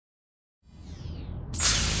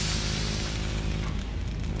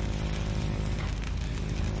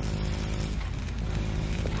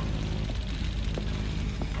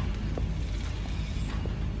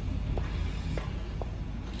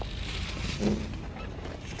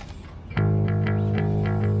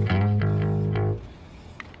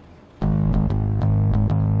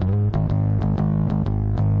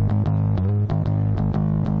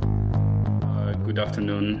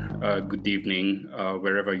afternoon, good evening,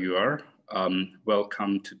 wherever you are.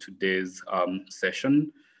 Welcome to today's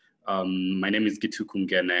session. My name is Gitu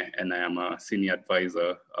Kungene, and I am a Senior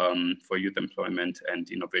Advisor for Youth Employment and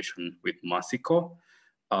Innovation with Masico.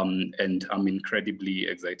 And I'm incredibly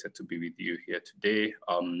excited to be with you here today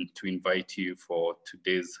to invite you for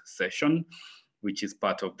today's session, which is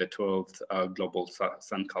part of the 12th Global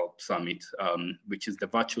SunCalp Summit, which is the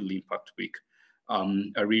Virtual Impact Week.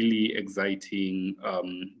 A really exciting,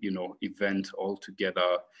 event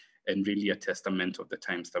altogether, and really a testament of the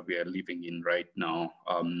times that we are living in right now.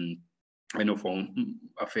 I know for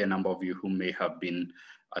a fair number of you who may have been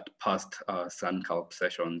at past SunCalp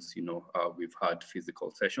sessions, we've had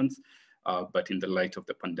physical sessions, but in the light of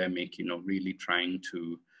the pandemic, really trying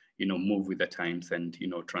to, move with the times and,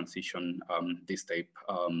 transition this type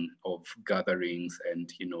of gatherings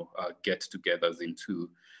and, get-togethers into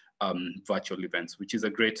virtual events, which is a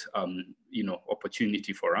great,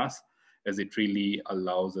 opportunity for us, as it really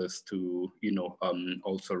allows us to,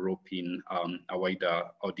 also rope in a wider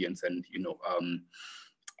audience and,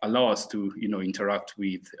 allow us to, interact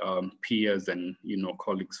with peers and,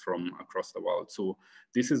 colleagues from across the world. So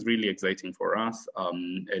this is really exciting for us,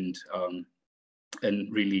 and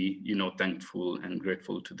really, thankful and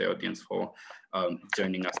grateful to the audience for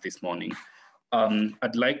joining us this morning.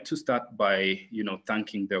 I'd like to start by,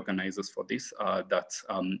 thanking the organizers for this, that's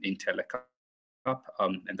Intellecap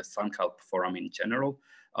and the SunCalp Forum in general,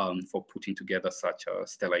 for putting together such a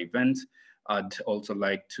stellar event. I'd also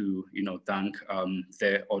like to, thank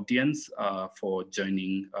the audience for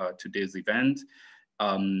joining today's event,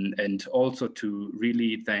 and also to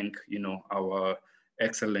really thank, our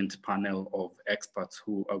excellent panel of experts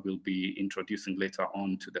who I will be introducing later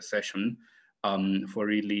on to the session, for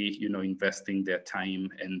really, investing their time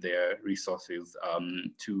and their resources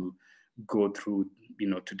to go through,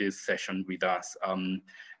 today's session with us. And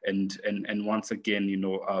once again,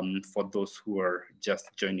 for those who are just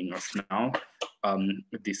joining us now, for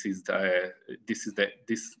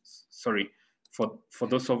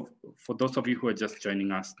those of you who are just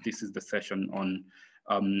joining us, this is the session on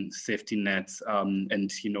safety nets,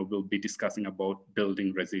 and we'll be discussing about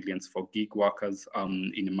building resilience for gig workers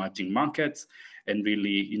in emerging markets, and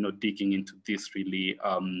really digging into this really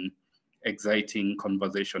exciting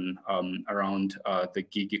conversation around the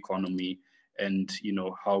gig economy, and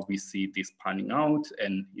how we see this panning out,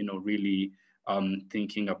 and really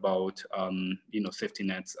thinking about safety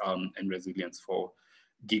nets and resilience for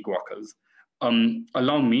gig workers.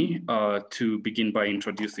 Allow me to begin by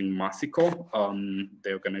introducing Masico,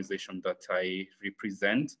 the organization that I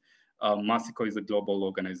represent. Masico is a global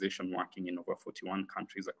organization working in over 41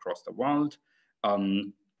 countries across the world.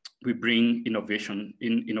 We bring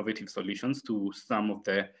innovative solutions to some of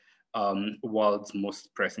the world's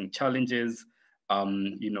most pressing challenges,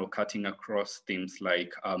 cutting across themes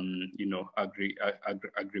like,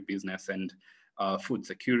 agribusiness and food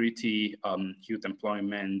security, youth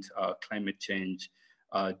employment, climate change,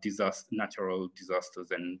 natural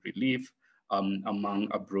disasters and relief, among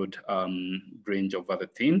a broad range of other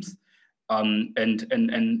themes. And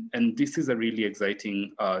this is a really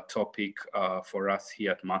exciting topic for us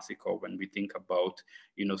here at Masico when we think about,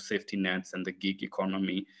 safety nets and the gig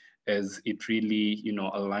economy, as it really,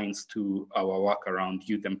 aligns to our work around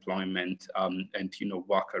youth employment and,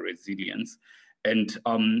 worker resilience. And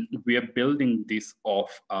we are building this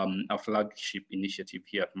off a flagship initiative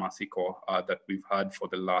here at Masico that we've had for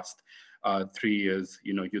the last 3 years,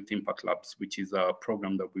 Youth Impact Labs, which is a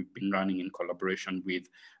program that we've been running in collaboration with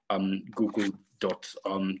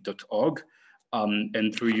google.org.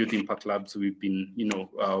 And through Youth Impact Labs, we've been,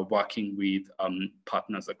 working with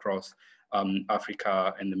partners across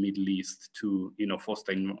Africa and the Middle East to,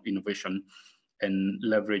 foster innovation and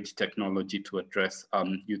leverage technology to address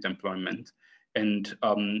youth employment. And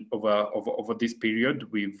over this period,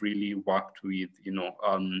 we've really worked with,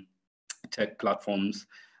 tech platforms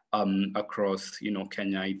across,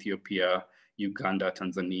 Kenya, Ethiopia, Uganda,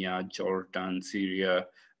 Tanzania, Jordan, Syria,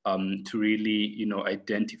 to really,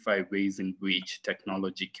 identify ways in which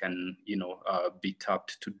technology can, be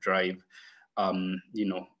tapped to drive,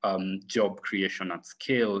 job creation at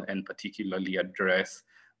scale, and particularly address,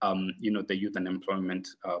 the youth unemployment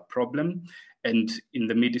problem. And in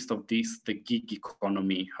the midst of this, the gig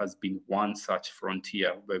economy has been one such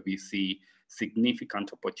frontier where we see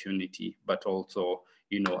significant opportunity, but also,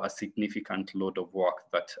 a significant load of work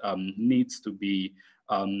that needs to be,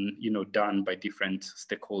 done by different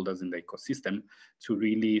stakeholders in the ecosystem to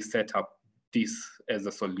really set up this as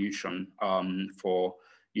a solution for,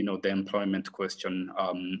 the employment question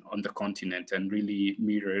on the continent, and really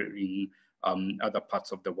mirroring other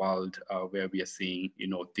parts of the world where we are seeing,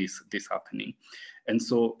 this happening. And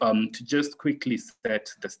so to just quickly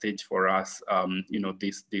set the stage for us,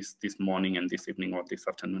 this morning and this evening or this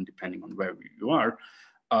afternoon, depending on where you are,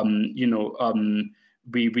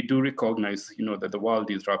 we do recognize, that the world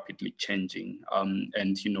is rapidly changing,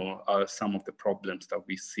 and some of the problems that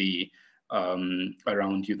we see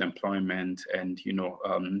around youth employment and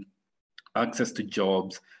access to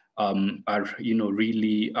jobs are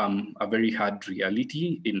really a very hard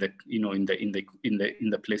reality in the in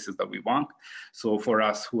the places that we work. So for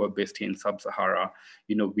us who are based here in Sub-Sahara,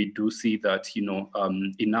 we do see that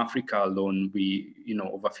in Africa alone, we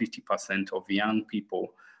over 50% of young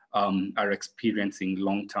people are experiencing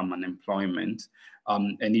long-term unemployment,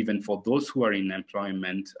 and even for those who are in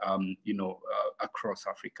employment, across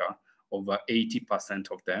Africa, over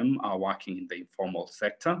 80% of them are working in the informal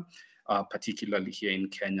sector. Particularly here in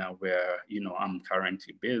Kenya, where I'm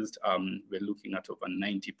currently based, we're looking at over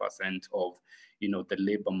 90% of the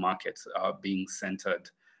labor markets being centered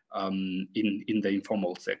in the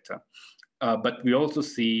informal sector. But we also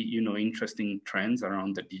see interesting trends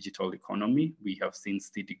around the digital economy. We have seen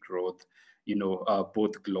steady growth,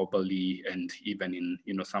 both globally and even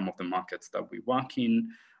in some of the markets that we work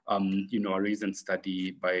in. A recent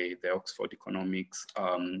study by Oxford Economics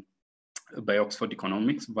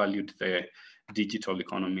valued the digital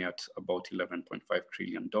economy at about $11.5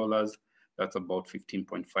 trillion. That's about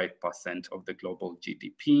 15.5% of the global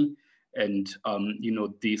GDP. And,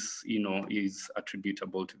 this, is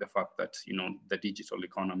attributable to the fact that, the digital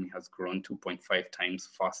economy has grown 2.5 times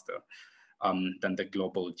faster than the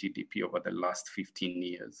global GDP over the last 15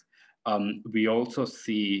 years. We also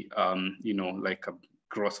see, like a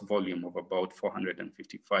gross volume of about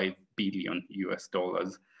 455 billion US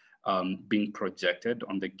dollars being projected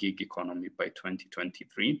on the gig economy by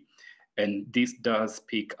 2023. And this does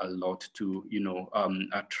speak a lot to,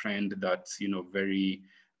 a trend that's, very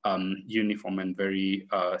uniform and very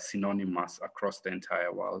synonymous across the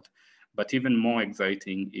entire world. But even more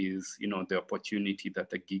exciting is, the opportunity that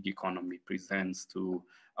the gig economy presents to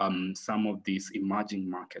some of these emerging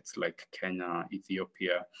markets like Kenya,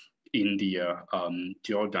 Ethiopia, India,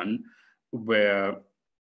 Jordan, where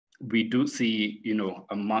we do see,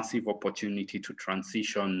 a massive opportunity to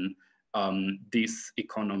transition this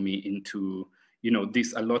economy into,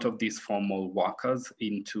 a lot of these formal workers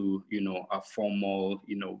into, a formal,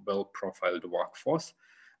 well-profiled workforce.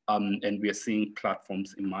 And we are seeing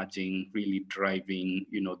platforms emerging, really driving,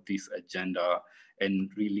 this agenda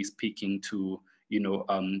and really speaking to,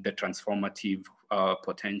 the transformative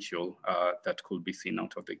potential that could be seen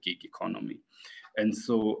out of the gig economy. And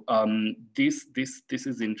so this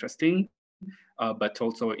is interesting, but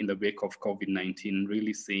also in the wake of COVID-19,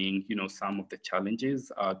 really seeing some of the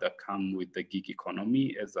challenges that come with the gig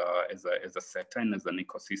economy as a sector and as an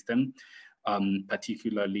ecosystem,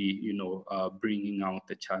 particularly bringing out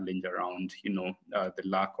the challenge around the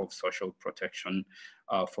lack of social protection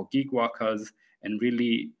for gig workers, and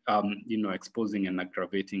really exposing and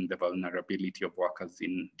aggravating the vulnerability of workers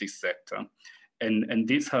in this sector. And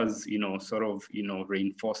this has,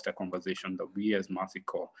 reinforced a conversation that we as Mercy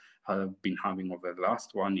Corps have been having over the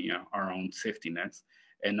last 1 year around safety nets,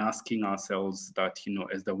 and asking ourselves that,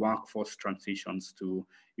 as the workforce transitions to,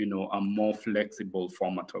 a more flexible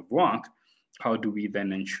format of work, how do we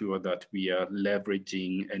then ensure that we are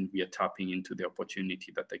leveraging and we are tapping into the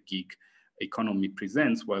opportunity that the gig economy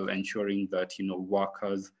presents, while ensuring that,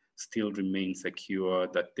 workers still remain secure,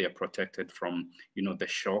 that they are protected from, the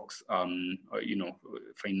shocks,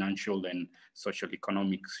 financial and social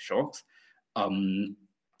economic shocks, and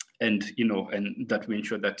that we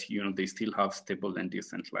ensure that, they still have stable and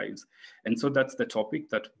decent lives. And so that's the topic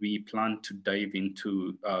that we plan to dive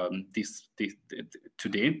into this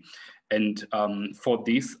today. And for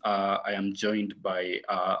this, I am joined by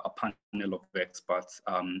a panel of experts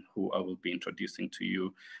who I will be introducing to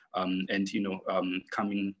you,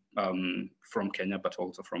 coming from Kenya, but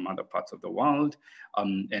also from other parts of the world,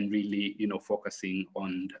 and really, focusing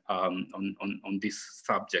on this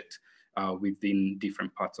subject within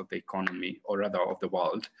different parts of the economy, or rather of the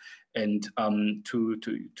world. And to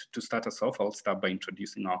start us off, I'll start by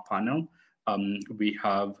introducing our panel. We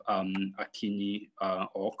have Akinyi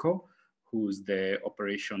Oko, who's the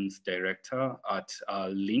operations director at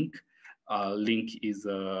Link. Link is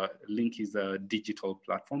a digital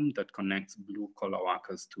platform that connects blue-collar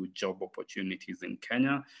workers to job opportunities in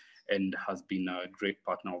Kenya, and has been a great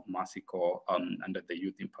partner of Mercy Corps under the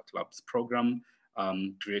Youth Impact Labs program.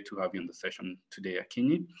 Great to have you on the session today,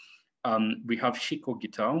 Akinyi. We have Shiko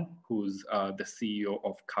Gitau, who's the CEO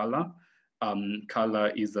of Kala.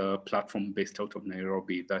 Kala is a platform based out of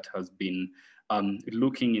Nairobi that has been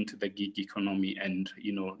looking into the gig economy and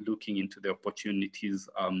looking into the opportunities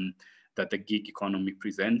that the gig economy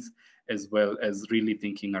presents, as well as really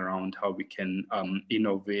thinking around how we can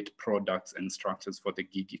innovate products and structures for the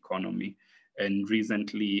gig economy. And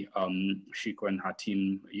recently, Shiko and her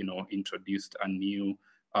team, introduced a new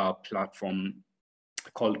platform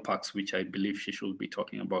called PAX, which I believe she should be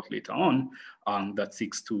talking about later on, that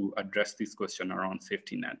seeks to address this question around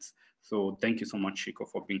safety nets. So thank you so much, Shiko,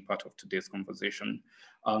 for being part of today's conversation.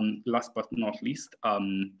 Last but not least,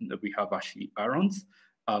 we have Ashley Aarons.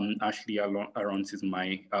 Ashley Aarons is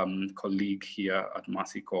my colleague here at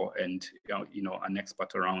Masico and an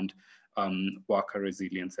expert around worker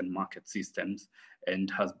resilience and market systems,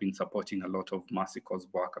 and has been supporting a lot of Masico's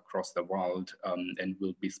work across the world, and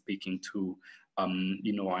will be speaking to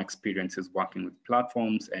our experiences working with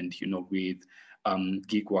platforms and with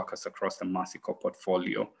gig workers across the Masico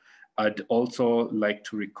portfolio. I'd also like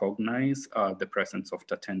to recognize the presence of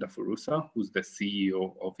Tatenda Furusa, who's the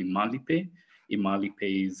CEO of Imalipe. Imalipe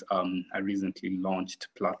is a recently launched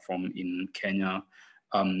platform in Kenya,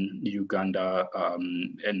 Uganda,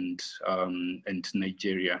 and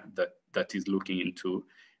Nigeria that is looking into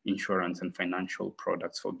insurance and financial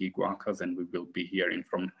products for gig workers, and we will be hearing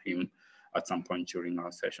from him at some point during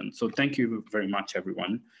our session. So thank you very much,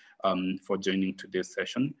 everyone, for joining today's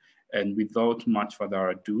session. And without much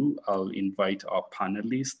further ado, I'll invite our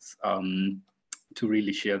panelists to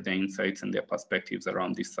really share their insights and their perspectives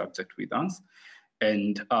around this subject with us.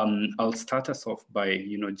 And I'll start us off by,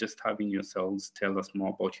 just having yourselves tell us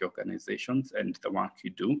more about your organizations and the work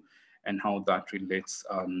you do, and how that relates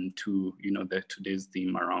to, today's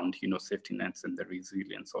theme around, safety nets and the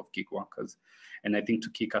resilience of gig workers. And I think to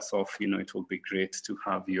kick us off, it will be great to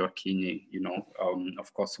have you, Akinyi,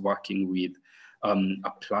 of course, working with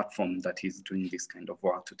a platform that is doing this kind of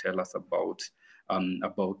work, to tell us about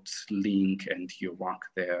Link and your work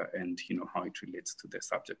there, and how it relates to the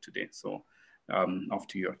subject today. So off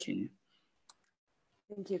to you, Akinyi.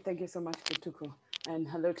 Thank you so much, Kituku. And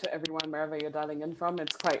hello to everyone, wherever you're dialing in from.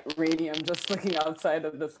 It's quite rainy. I'm just looking outside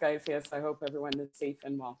of the skies here, so I hope everyone is safe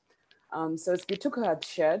and well. So as Kituku had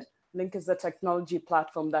shared, Link is a technology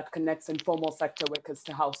platform that connects informal sector workers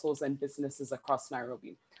to households and businesses across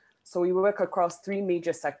Nairobi. So we work across 3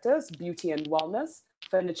 major sectors: beauty and wellness,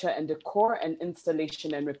 furniture and decor, and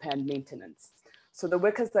installation and repair and maintenance. So the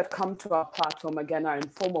workers that come to our platform, again, are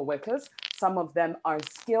informal workers. Some of them are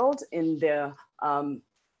skilled in their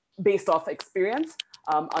based off experience.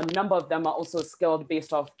 A number of them are also skilled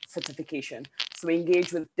based off certification. So we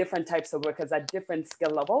engage with different types of workers at different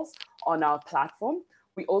skill levels on our platform.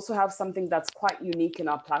 We also have something that's quite unique in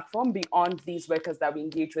our platform beyond these workers that we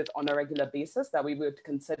engage with on a regular basis that we would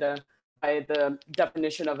consider by the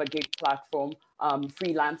definition of a gig platform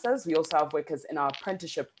freelancers. We also have workers in our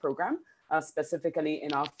apprenticeship program, specifically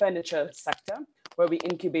in our furniture sector, where we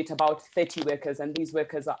incubate about 30 workers, and these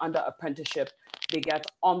workers are under apprenticeship. They get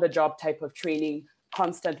on-the-job type of training,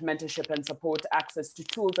 constant mentorship and support, access to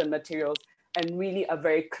tools and materials, and really a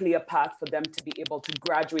very clear path for them to be able to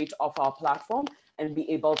graduate off our platform and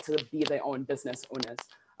be able to be their own business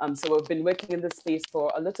owners. So we've been working in this space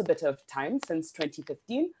for a little bit of time, since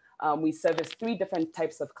 2015. We service 3 different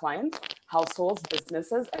types of clients: households,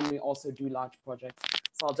 businesses, and we also do large projects.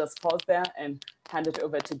 So I'll just pause there and hand it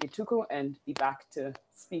over to Gituku and be back to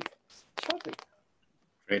speak shortly.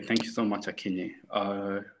 Great, thank you so much, Akinyi.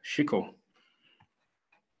 Shiko.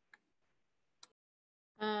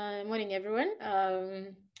 Morning, everyone.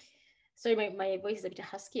 Sorry, my voice is a bit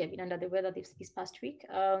husky. I've been under the weather this past week.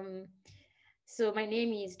 So my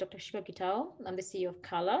name is Dr. Shiko Kitao. I'm the CEO of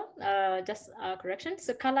Kala. Just a correction.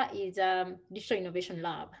 So Kala is a digital innovation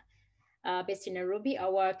lab based in Nairobi.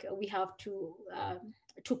 Our work, we have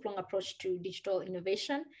two-pronged approach to digital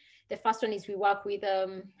innovation. The first one is we work with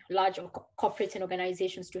large corporates and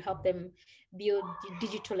organizations to help them build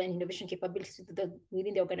digital and innovation capabilities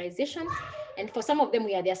within the organizations. And for some of them,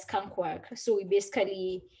 we are their skunk work. So we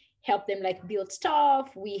basically help them like build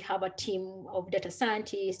stuff. We have a team of data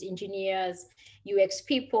scientists, engineers, UX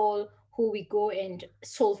people who we go and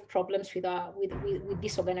solve problems with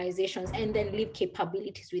these organizations and then leave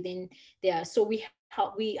capabilities within there. So we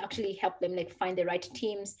actually help them like find the right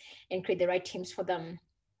teams and create the right teams for them.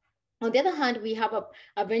 On the other hand, we have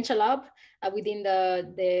a venture lab within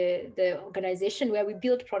the organization where we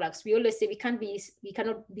build products. We always say we cannot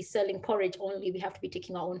be selling porridge only. We have to be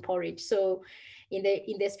taking our own porridge. So in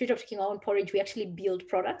the spirit of taking our own porridge, we actually build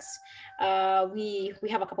products. We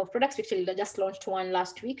have a couple of products. We actually just launched one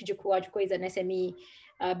last week. Jukua is an SME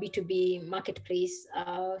B2B marketplace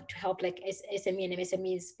to help like SME and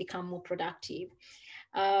MSMEs become more productive.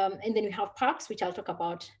 And then we have parks, which I'll talk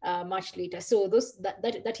about much later. So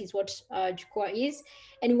that is what Jukua is.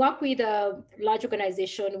 And we work with a large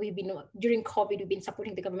organization. During COVID, we've been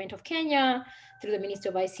supporting the government of Kenya through the Ministry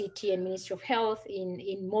of ICT and Ministry of Health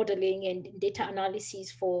in modeling and data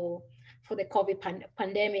analysis for the COVID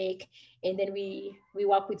pandemic. And then we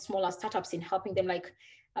work with smaller startups in helping them like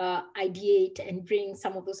ideate and bring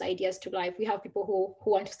some of those ideas to life. We have people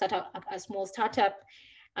who want to start a small startup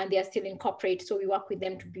and they are still in corporate. So we work with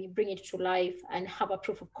them to bring it to life and have a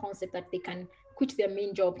proof of concept that they can quit their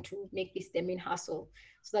main job to make this their main hustle.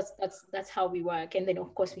 So that's how we work. And then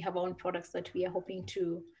of course we have our own products that we are hoping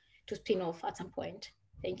to spin off at some point.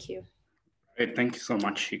 Thank you. Great, thank you so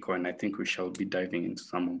much, Shiko. And I think we shall be diving into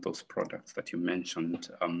some of those products that you mentioned,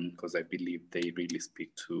 because I believe they really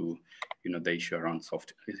speak to, the issue around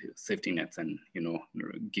safety nets and,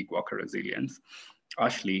 gig worker resilience.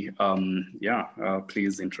 Ashley,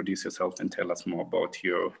 please introduce yourself and tell us more about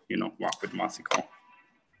your, work with Mercycorps.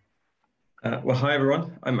 Well, hi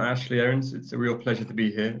everyone. I'm Ashley Aarons. It's a real pleasure to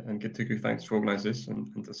be here, and Gituku, thanks to organise this,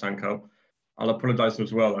 and to Sankal. I'll apologise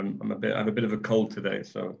as well. I have a bit of a cold today,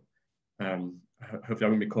 so hopefully I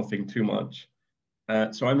won't be coughing too much.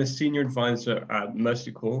 So I'm a senior advisor at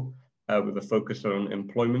Mercycorps with a focus on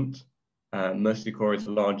employment. Mercycorps is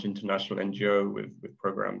a large international NGO with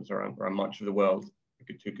programs around much of the world.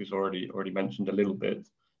 Gituku's already mentioned a little bit.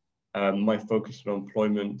 My focus on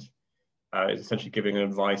employment is essentially giving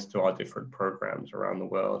advice to our different programs around the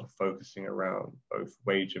world, focusing around both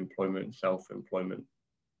wage employment, self-employment,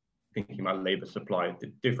 thinking about labor supply,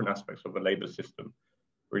 the different aspects of the labor system,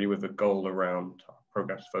 really with a goal around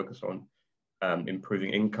programs focus on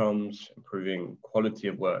improving incomes, improving quality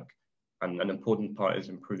of work, and an important part is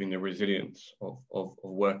improving the resilience of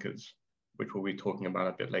workers, which we'll be talking about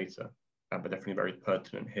a bit later, but definitely very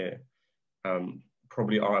pertinent here.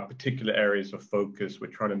 Probably our particular areas of focus we're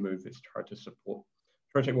trying to move is try to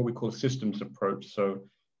take what we call a systems approach. So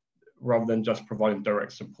rather than just providing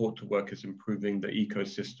direct support to workers, improving the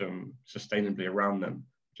ecosystem sustainably around them,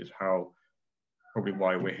 which is probably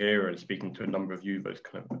why we're here and speaking to a number of you, those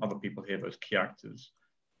kind of other people here, those key actors.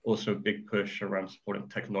 Also a big push around supporting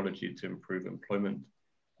technology to improve employment.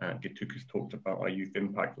 Gituku's talked about our Youth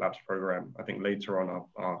Impact Labs program. I think later on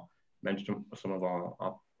I'll mention some of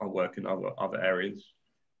our work in other areas.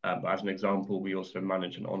 But as an example, we also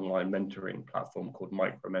manage an online mentoring platform called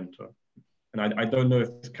MicroMentor. And I don't know if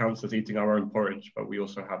this counts as eating our own porridge, but we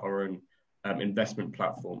also have our own investment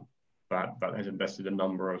platform that has invested a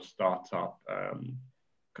number of startup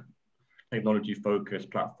technology-focused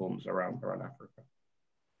platforms around Africa.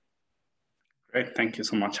 Great, thank you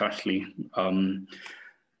so much, Ashley.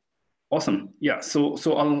 Awesome. Yeah. So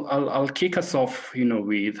I'll kick us off,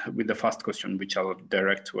 with the first question, which I'll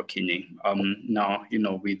direct to Akinyi. Now,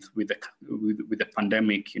 with the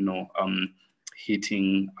pandemic,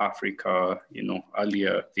 hitting Africa,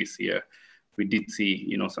 earlier this year, we did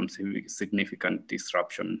see, some significant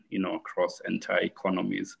disruption, across entire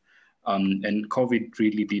economies, and COVID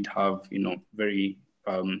really did have, very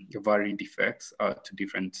varied effects to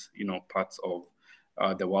different, parts of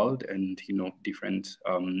the world and, different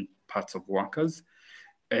parts of workers.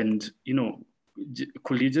 And,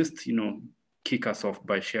 could you just, kick us off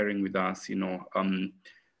by sharing with us,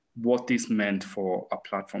 what this meant for a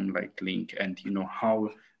platform like Link, and, how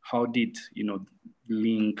did,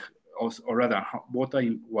 Link, or rather, what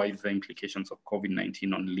were the implications of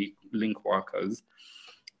COVID-19 on Link workers?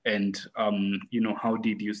 And,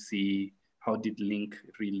 how did Link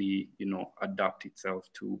really, adapt itself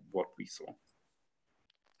to what we saw?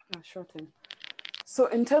 Yeah, sure thing. So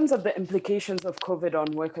in terms of the implications of COVID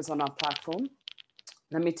on workers on our platform,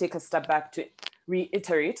 let me take a step back to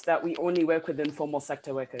reiterate that we only work with informal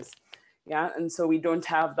sector workers. Yeah, and so we don't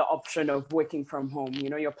have the option of working from home.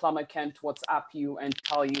 Your plumber can't WhatsApp you and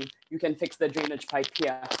tell you, you can fix the drainage pipe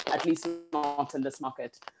here, at least not in this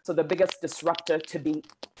market. So the biggest disruptor to being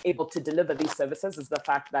able to deliver these services is the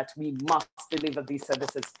fact that we must deliver these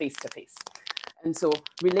services face to face. And so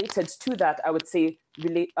related to that, I would say,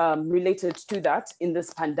 related to that, in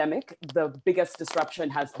this pandemic, the biggest disruption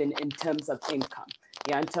has been in terms of income.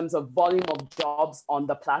 Yeah, in terms of volume of jobs on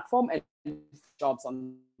the platform and jobs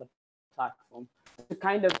on the platform. To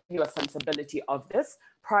kind of give you a sensibility of this,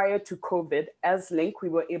 prior to COVID, as Link, we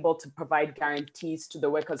were able to provide guarantees to the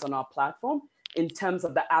workers on our platform in terms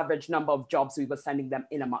of the average number of jobs we were sending them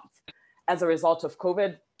in a month. As a result of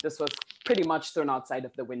COVID, this was pretty much thrown outside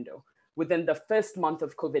of the window. Within the first month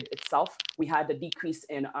of COVID itself, we had a decrease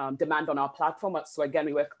in demand on our platform. So again,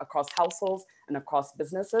 we work across households and across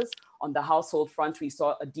businesses. On the household front, we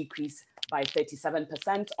saw a decrease by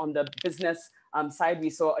 37%. On the business side, we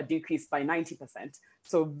saw a decrease by 90%.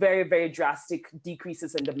 So very, very drastic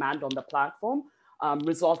decreases in demand on the platform,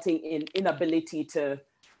 resulting in inability to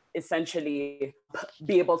essentially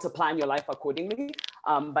be able to plan your life accordingly,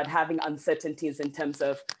 but having uncertainties in terms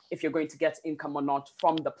of if you're going to get income or not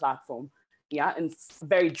from the platform. Yeah, in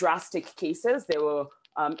very drastic cases, there were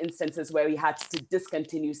instances where we had to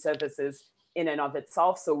discontinue services in and of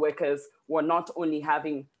itself. So workers were not only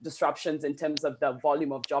having disruptions in terms of the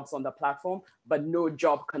volume of jobs on the platform, but no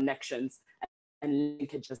job connections and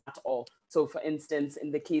linkages at all. So for instance,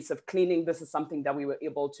 in the case of cleaning, this is something that we were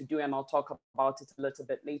able to do, and I'll talk about it a little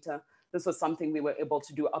bit later. This was something we were able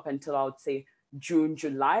to do up until, I would say, June,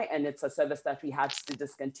 July, and it's a service that we had to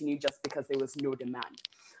discontinue just because there was no demand.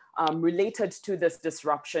 Related to this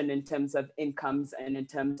disruption in terms of incomes and in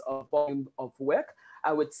terms of volume of work,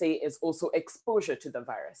 I would say is also exposure to the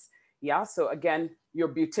virus. Yeah, so again, your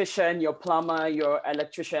beautician, your plumber, your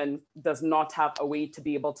electrician does not have a way to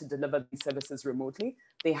be able to deliver these services remotely.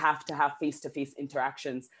 They have to have face-to-face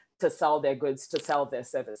interactions to sell their goods, to sell their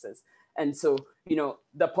services. And so, you know,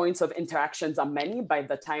 the points of interactions are many by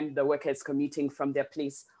the time the worker is commuting from their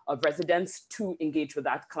place of residence to engage with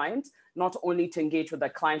that client, not only to engage with the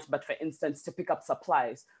client, but for instance, to pick up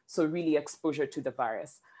supplies. So really exposure to the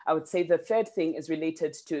virus. I would say the third thing is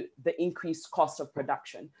related to the increased cost of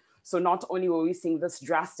production. So not only were we seeing this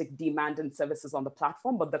drastic demand in services on the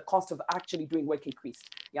platform, but the cost of actually doing work increased.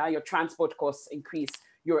 Yeah, your transport costs increase,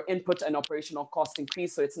 your input and operational costs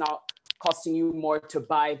increase. So it's now costing you more to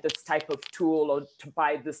buy this type of tool or to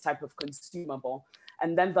buy this type of consumable.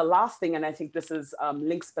 And then the last thing, and I think this is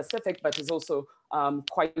link specific, but is also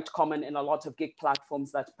quite common in a lot of gig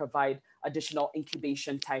platforms that provide additional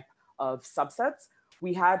incubation type of subsets.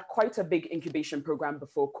 We had quite a big incubation program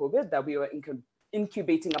before COVID that we were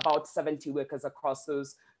incubating about 70 workers across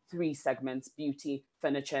those three segments: beauty,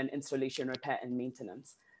 furniture, and installation, repair, and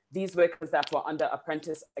maintenance. These workers that were under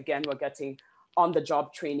apprentice, again, were getting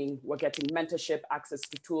on-the-job training, were getting mentorship, access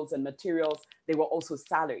to tools and materials. They were also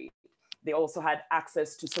salaried. They also had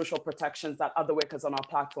access to social protections that other workers on our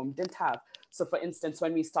platform didn't have. So for instance,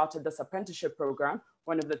 when we started this apprenticeship program,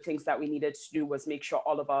 one of the things that we needed to do was make sure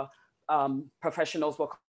all of our professionals were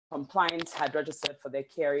compliant, had registered for their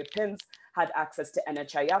KRA PINs, had access to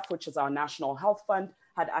NHIF, which is our National Health Fund,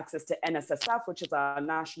 had access to NSSF, which is our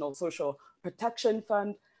National Social Protection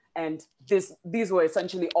Fund. And these were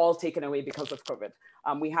essentially all taken away because of COVID.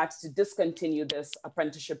 We had to discontinue this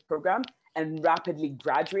apprenticeship program and rapidly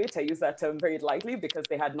graduate. I use that term very lightly because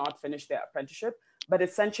they had not finished their apprenticeship, but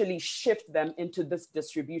essentially shift them into this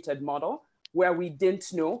distributed model where we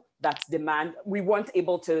didn't know that demand, we weren't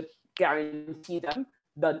able to guarantee them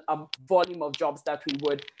the volume of jobs that we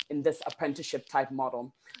would in this apprenticeship type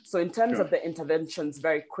model. So in terms of the interventions,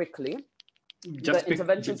 very quickly, the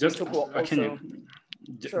interventions we took were also...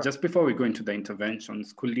 Sure. Just before we go into the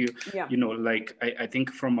interventions, could you, you know, like, I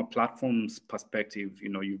think from a platform's perspective, you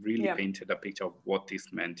know, you really painted a picture of what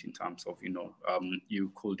this meant in terms of, you know,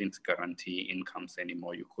 you couldn't guarantee incomes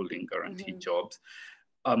anymore, you couldn't guarantee jobs.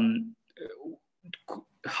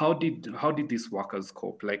 How did these workers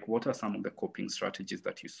cope? Like, what are some of the coping strategies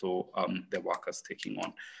that you saw the workers taking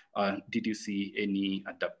on? Did you see any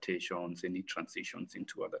adaptations, any transitions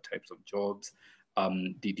into other types of jobs?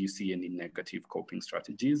 Did you see any negative coping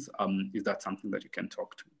strategies? Is that something that you can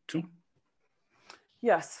talk to?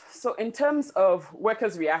 Yes. So in terms of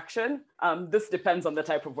workers' reaction, this depends on the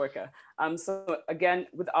type of worker. So again,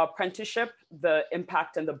 with our apprenticeship, the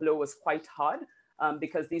impact and the blow was quite hard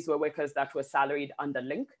because these were workers that were salaried under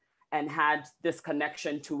Link and had this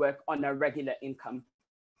connection to work on a regular income,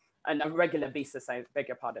 on a regular basis, I beg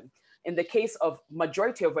your pardon. In the case of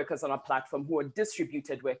majority of workers on our platform who are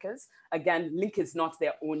distributed workers, again, Link is not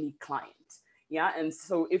their only client. Yeah, and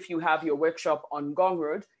so if you have your workshop on Gong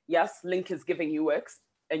Road, yes, Link is giving you works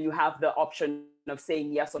and you have the option of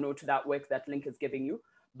saying yes or no to that work that Link is giving you,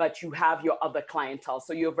 but you have your other clientele.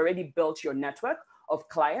 So you've already built your network of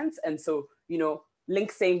clients. And so, you know,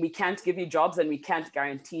 Link saying we can't give you jobs and we can't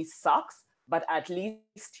guarantee sucks, but at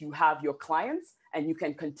least you have your clients and you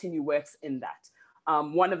can continue works in that.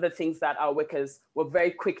 One of the things that our workers were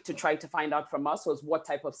very quick to try to find out from us was what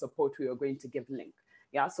type of support we were going to give Link.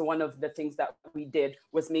 Yeah, so one of the things that we did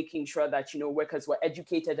was making sure that, you know, workers were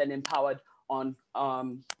educated and empowered on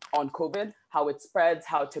COVID, how it spreads,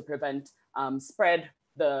 how to prevent spread,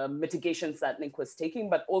 the mitigations that Link was taking,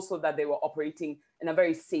 but also that they were operating in a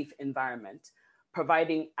very safe environment,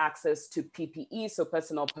 providing access to PPE, so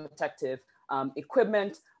personal protective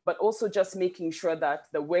equipment, but also just making sure that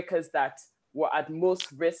the workers that were at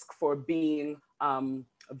most risk for being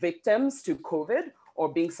victims to COVID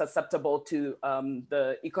or being susceptible to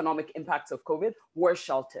the economic impacts of COVID were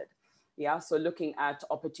sheltered. Yeah, so looking at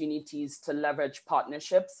opportunities to leverage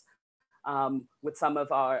partnerships with some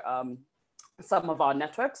of our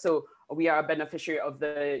networks. So we are a beneficiary of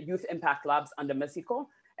the Youth Impact Labs under Mexico.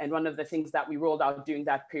 And one of the things that we rolled out during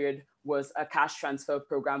that period was a cash transfer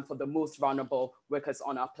program for the most vulnerable workers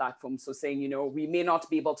on our platform. So saying, you know, we may not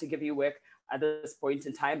be able to give you work at this point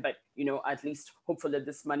in time, but, you know, at least hopefully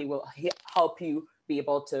this money will help you be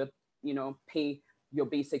able to, you know, pay your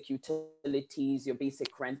basic utilities, your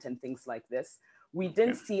basic rent and things like this. We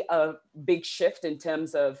didn't see a big shift in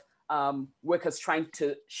terms of workers trying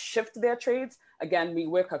to shift their trades. Again, we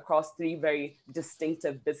work across 3 very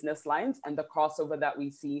distinctive business lines, and the crossover that we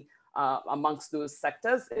see amongst those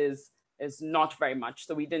sectors is not very much.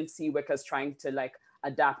 So we didn't see workers trying to like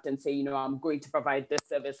adapt and say, you know, I'm going to provide this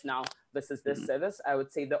service now versus this service. I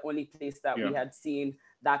would say the only place that we had seen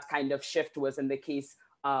that kind of shift was in the case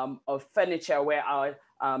of furniture, where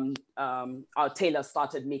our tailor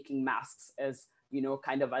started making masks as, you know,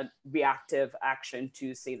 kind of a reactive action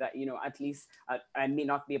to say that, you know, at least I may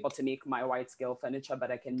not be able to make my wide scale furniture,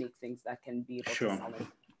 but I can make things that can be able to sell it.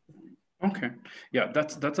 Okay, yeah,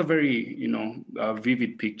 that's a very, you know,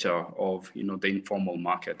 vivid picture of, you know, the informal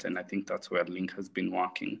market, and I think that's where Link has been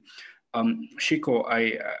working. Shiko,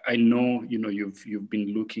 I know, you know, you've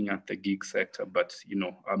been looking at the gig sector, but, you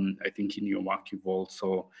know, I think in your work you've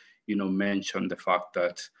also, you know, mentioned the fact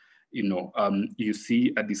that, you know, you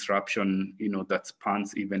see a disruption, you know, that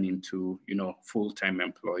spans even into, you know, full-time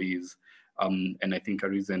employees. And I think a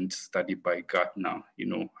recent study by Gartner, you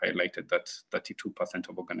know, highlighted that 32%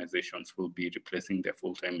 of organizations will be replacing their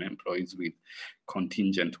full-time employees with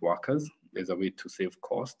contingent workers as a way to save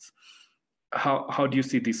costs. How do you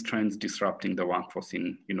see these trends disrupting the workforce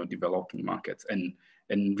in, you know, developing markets, and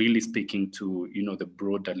really speaking to, you know, the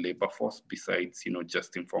broader labor force besides, you know,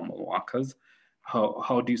 just informal workers?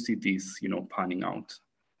 How do you see this, you know, panning out?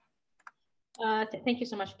 Thank you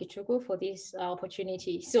so much, Gichuku, for this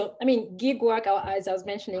opportunity. So, I mean, gig work, as I was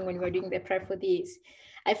mentioning when we were doing the prep for this,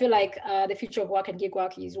 I feel like the future of work and gig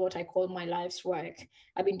work is what I call my life's work.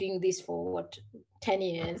 I've been doing this for 10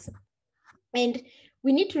 years. And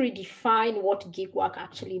we need to redefine what gig work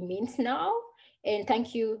actually means now. And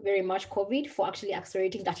thank you very much, COVID, for actually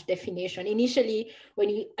accelerating that definition. Initially,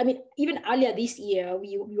 even earlier this year,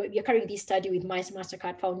 we are carrying this study with my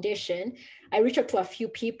MasterCard Foundation. I reached out to a few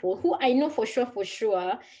people who I know for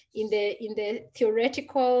sure, in the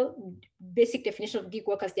theoretical basic definition of gig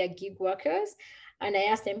workers, they are gig workers. And I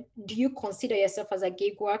asked them, do you consider yourself as a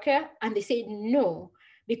gig worker? And they said no,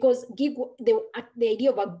 because the idea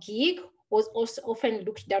of a gig was also often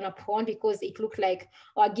looked down upon because it looked like,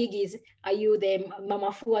 our gig is, are you the mama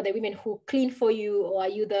fua, the women who clean for you, or are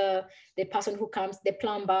you the person who comes, the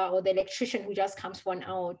plumber or the electrician who just comes for an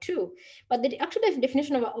hour or two? But the actual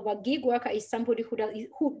definition of a gig worker is somebody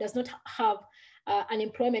who does not have an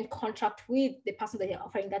employment contract with the person that they're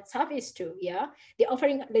offering that service to. Yeah, they're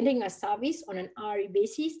lending a service on an hourly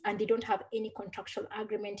basis, and they don't have any contractual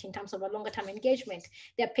agreement in terms of a longer term engagement.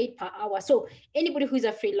 They're paid per hour. So anybody who is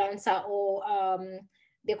a freelancer or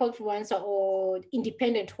they call freelancer or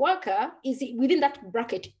independent worker is within that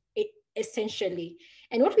bracket essentially.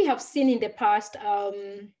 And what we have seen in the past,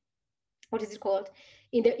 what is it called?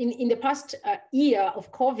 In the past year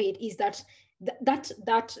of COVID is that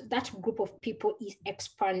group of people is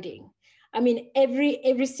expanding. I mean,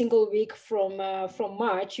 every single week from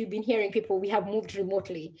March, you've been hearing people, we have moved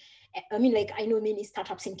remotely. I mean, like, I know many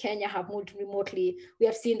startups in Kenya have moved remotely. We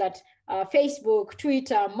have seen that Facebook,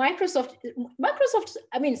 Twitter, Microsoft,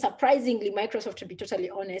 I mean, surprisingly, Microsoft, to be totally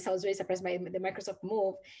honest, I was very surprised by the Microsoft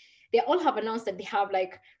move. They all have announced that they have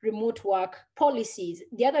like remote work policies.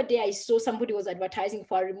 The other day I saw somebody was advertising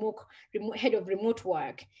for a remote head of remote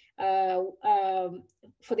work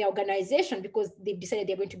for their organization because they've decided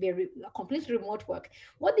they're going to be a completely remote work.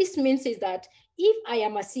 What this means is that if I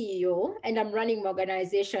am a CEO and I'm running my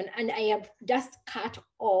organization and I have just cut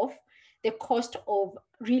off the cost of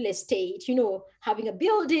real estate, you know, having a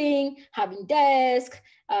building, having desk,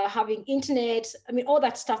 having internet, I mean, all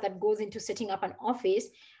that stuff that goes into setting up an office,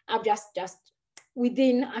 I've just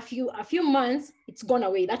within a few months, it's gone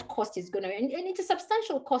away. That cost is gone away. And it's a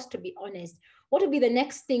substantial cost, to be honest. What would be the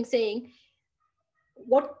next thing saying,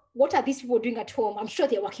 what are these people doing at home? I'm sure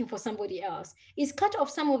they're working for somebody else. Is cut off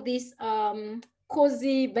some of these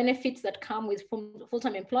cozy benefits that come with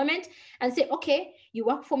full-time employment and say, okay, you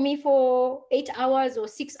work for me for 8 hours or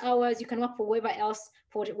 6 hours, you can work for whoever else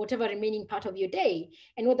for whatever remaining part of your day.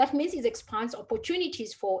 And what that means is expands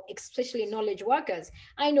opportunities for especially knowledge workers.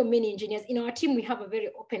 I know many engineers in our team, we have a very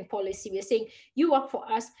open policy. We're saying you work for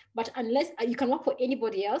us, but unless you can work for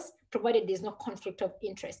anybody else, provided there's no conflict of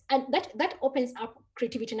interest. And that opens up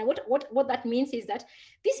creativity. Now, what that means is that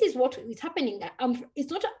this is what is happening.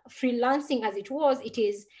 It's not freelancing as it was. It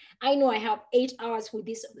is, I know I have 8 hours with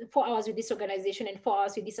this, 4 hours with this organization, and 4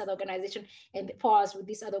 hours with this other organization, and 4 hours with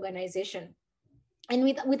this other organization. And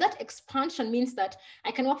with that expansion means that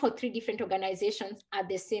I can work for 3 different organizations at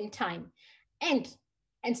the same time and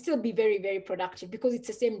still be very, very productive because it's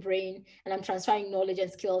the same brain and I'm transferring knowledge and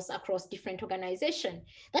skills across different organizations.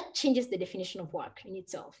 That changes the definition of work in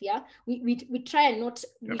itself. Yeah, we try and not,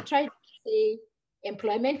 we try to say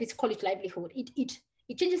employment, we call it livelihood.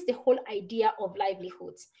 It changes the whole idea of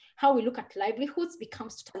livelihoods. How we look at livelihoods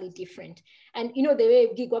becomes totally different. And you know, the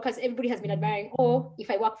way gig workers, everybody has been admiring, oh,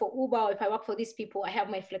 if I work for Uber or if I work for these people, I have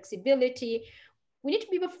my flexibility. We need to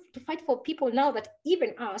be able to fight for people now that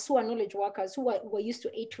even us who are knowledge workers, who are used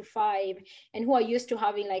to 8 to 5 and who are used to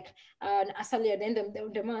having like a salary at the end of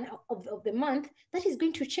the month, that is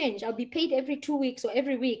going to change. I'll be paid every 2 weeks or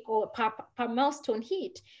every week or per milestone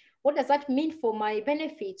hit. What does that mean for my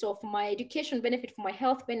benefits, or for my education benefit, for my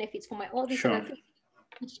health benefits, for my all these other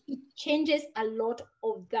things? It changes a lot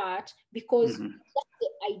of that because that's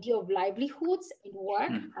the idea of livelihoods and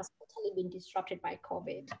work has totally been disrupted by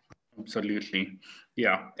COVID. Absolutely.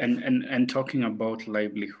 Yeah. And talking about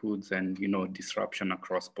livelihoods and, you know, disruption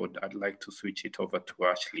across board, I'd like to switch it over to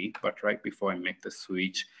Ashley. But right before I make the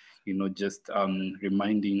switch, you know, just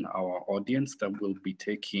reminding our audience that we'll be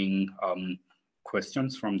taking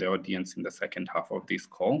questions from the audience in the second half of this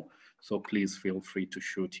call. So please feel free to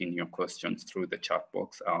shoot in your questions through the chat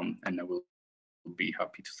box, and I will be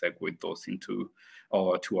happy to segue those into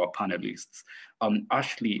to our panelists.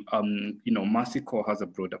 Ashley, you know, Mexico has a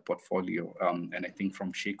broader portfolio, and I think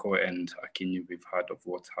from Shiko and Akinyi, we've heard of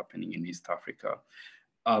what's happening in East Africa.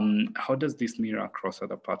 How does this mirror across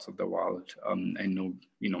other parts of the world? I know,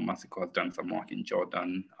 you know, Mexico has done some work in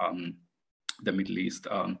Jordan, the Middle East,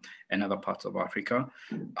 and other parts of Africa.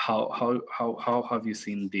 How have you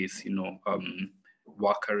seen this, you know,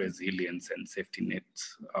 worker resilience and safety net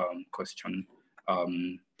question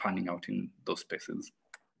panning out in those spaces?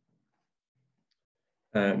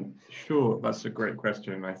 Sure, that's a great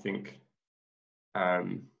question. I think, you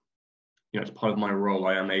know, as part of my role,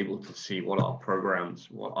 I am able to see what our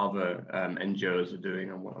programs, what other NGOs are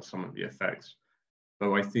doing, and what are some of the effects.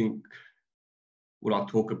 So I think what I'll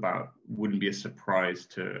talk about wouldn't be a surprise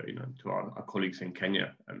to, you know, to our colleagues in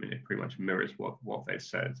Kenya. I mean, it pretty much mirrors what they've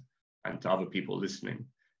said, and to other people listening.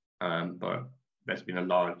 But there's been a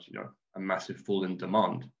large, you know, a massive fall in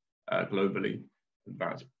demand globally.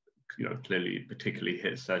 That's, you know, clearly particularly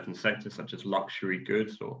hit certain sectors such as luxury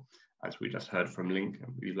goods, or as we just heard from Link,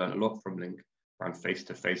 and we learned a lot from Link around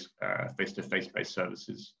face-to-face based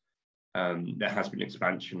services. There has been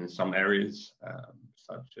expansion in some areas,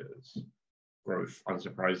 such as growth,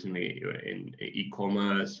 unsurprisingly, in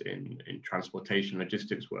e-commerce, in transportation,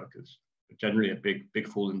 logistics workers. But generally, a big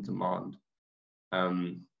fall in demand.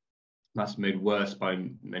 That's made worse by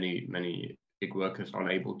many gig workers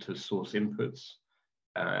unable to source inputs,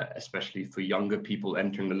 especially for younger people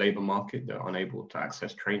entering the labor market. They're unable to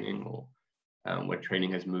access training, or where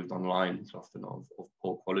training has moved online. It's often of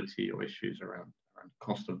poor quality, or issues around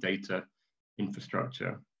cost of data,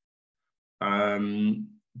 infrastructure.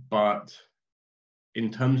 But in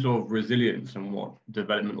terms of resilience and what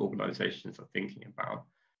development organizations are thinking about,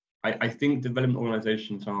 I think development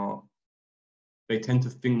organizations they tend to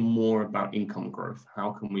think more about income growth.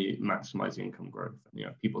 How can we maximize income growth? You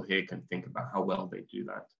know, people here can think about how well they do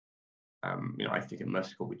that. You know, I think at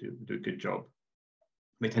Mexico we do a good job.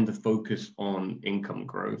 They tend to focus on income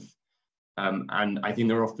growth. And I think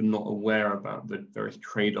they're often not aware about the various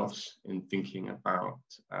trade-offs in thinking about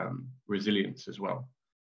resilience as well.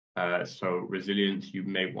 So resilience, you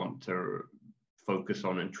may want to focus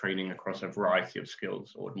on and training across a variety of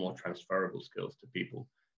skills, or more transferable skills to people,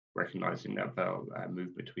 recognizing that they'll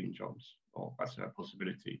move between jobs, or that's a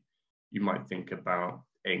possibility. You might think about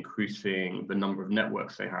increasing the number of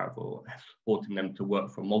networks they have, or supporting them to work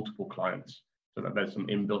for multiple clients, so that there's some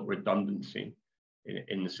inbuilt redundancy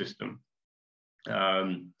in the system.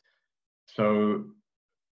 So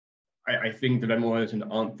I think development organizations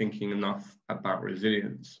aren't thinking enough about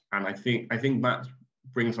resilience. And I think that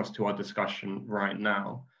brings us to our discussion right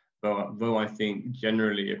now. Though I think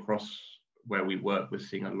generally across where we work, we're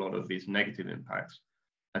seeing a lot of these negative impacts.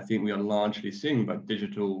 I think we are largely seeing that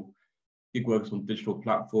digital gig workers on digital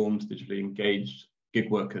platforms, digitally engaged gig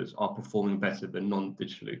workers are performing better than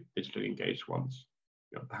non-digitally engaged ones.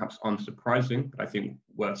 You know, perhaps unsurprising, but I think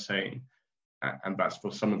worth saying. And that's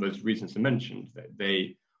for some of those reasons I mentioned, that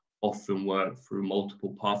they often work through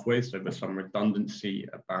multiple pathways. So there's some redundancy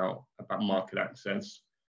about market access.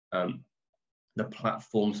 The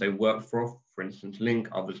platforms they work for instance, Link,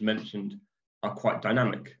 others mentioned, are quite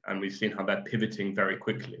dynamic. And we've seen how they're pivoting very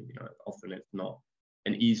quickly. You know, often it's not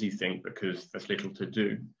an easy thing because there's little to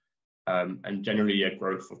do. And generally a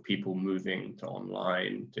growth of people moving to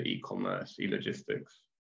online, to e-commerce, e-logistics.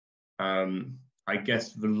 I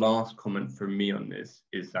guess the last comment from me on this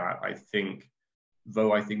is that I think,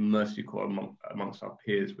 though I think Mercy Corps amongst our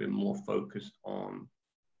peers, we're more focused on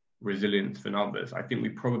resilience than others, I think we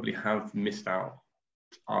probably have missed out.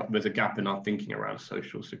 There's a gap in our thinking around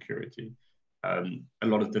social security. A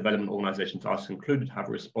lot of development organizations, us included, have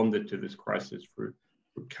responded to this crisis through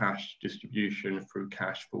cash distribution, through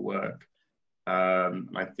cash for work.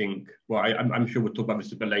 I think, well, I'm sure we'll talk about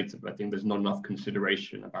this a bit later, but I think there's not enough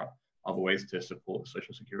consideration about other ways to support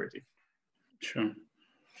social security. Sure.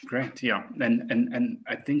 Great. Yeah. And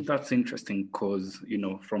I think that's interesting because, you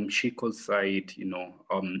know, from Shiko's side, you know,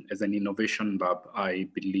 as an innovation lab, I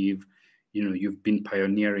believe, you know, you've been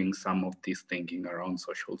pioneering some of this thinking around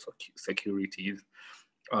social security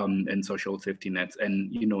and social safety nets.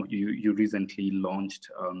 And, you know, you recently launched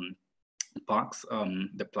Parks,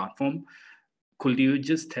 the platform. Could you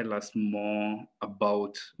just tell us more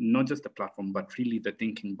about not just the platform, but really the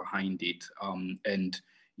thinking behind it, and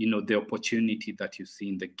you know, the opportunity that you see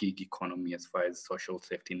in the gig economy as far as social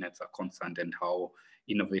safety nets are concerned, and how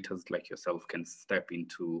innovators like yourself can step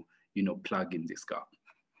into, you know, plug in this gap?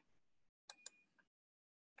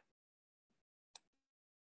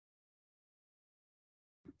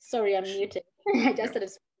 Sorry, I'm muted. I just started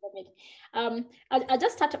speaking. I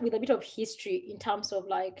just started with a bit of history in terms of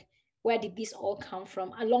like, where did this all come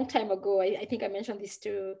from? A long time ago, I think I mentioned this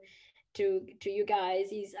to you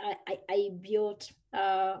guys, is we built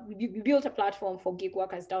a platform for gig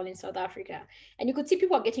workers down in South Africa, and you could see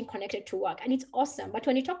people are getting connected to work, and it's awesome. But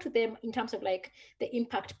when you talk to them in terms of like the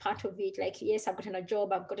impact part of it, like, yes, I've gotten a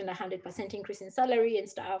job, I've gotten 100% increase in salary and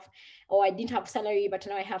stuff, or I didn't have salary, but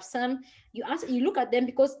now I have some. You look at them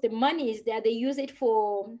because the money is there, they use it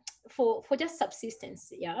for just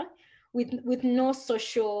subsistence, yeah, with no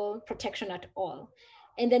social protection at all.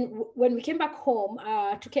 And then when we came back home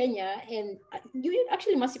to Kenya, and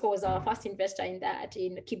actually Mercy Corps was our first investor in that,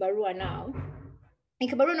 in Kibarua now. In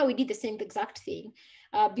Kibarua now, we did the same exact thing,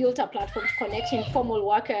 built a platform to connect informal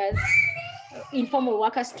workers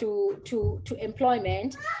to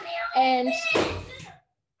employment. And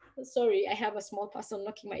sorry, I have a small person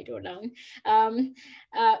knocking my door down.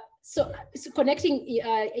 So connecting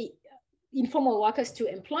informal workers to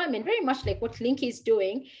employment, very much like what Link is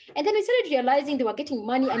doing. And then we started realizing they were getting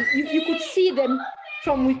money, and you could see them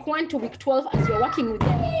from week 1 to week 12 as you're working with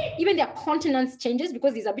them. Even their countenance changes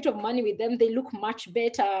because there's a bit of money with them. They look much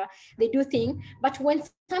better, they do things. But when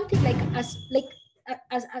something like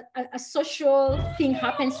a social thing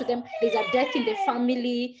happens to them, there's a death in the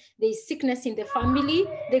family, there's sickness in the family,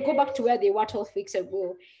 they go back to where they were 12 weeks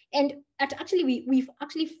ago. And we've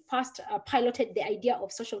actually first piloted the idea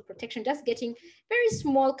of social protection, just getting very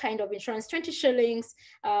small kind of insurance, 20 shillings.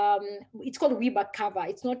 It's called WeBack cover.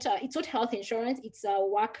 It's not health insurance, it's a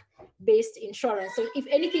work-based insurance. So if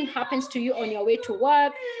anything happens to you on your way to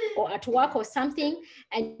work or at work or something,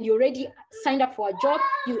 and you already signed up for a job,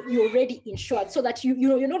 you're already insured, so that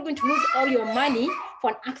you're not going to lose all your money for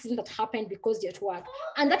an accident that happened because you're at work.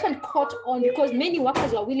 And that one caught on because many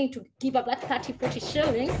workers were willing to give up that 30, 40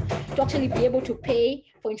 shillings to actually be able to pay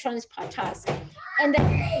for insurance per task. And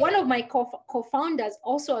then one of my co-founders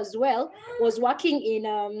also as well was working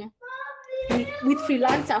in with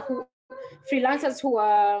freelancers who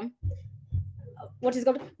are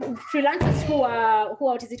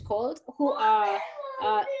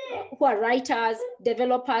writers,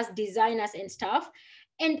 developers, designers, and stuff.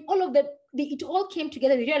 And all of them, it all came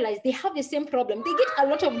together. We realized they have the same problem. They get a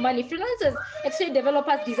lot of money. Freelancers, actually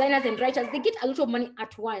developers, designers, and writers, they get a lot of money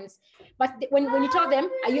at once. But when you tell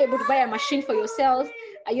them, are you able to buy a machine for yourself?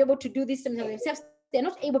 Are you able to do this themselves? They're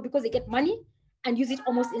not able because they get money and use it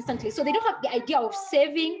almost instantly. So they don't have the idea of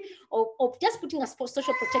saving or of just putting a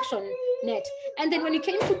social protection net. And then when it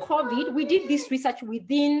came to COVID, we did this research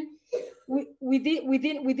within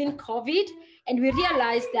COVID, and we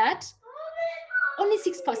realized that only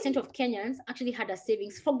 6% of Kenyans actually had a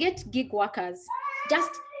savings. Forget gig workers,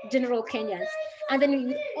 just general Kenyans. And then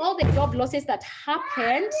with all the job losses that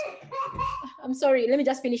happened, I'm sorry, let me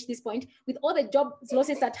just finish this point. With all the job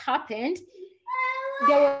losses that happened,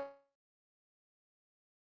 there were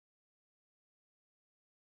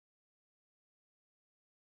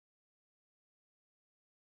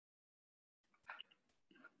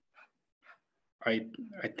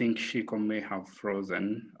I think Shiko may have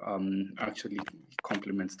frozen. Actually,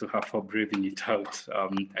 compliments to her for braving it out.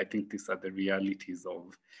 I think these are the realities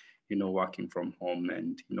of, working from home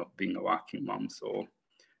and, being a working mom. So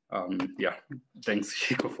yeah, thanks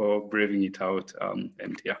Shiko for braving it out.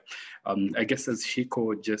 And yeah, I guess as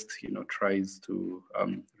Shiko just, tries to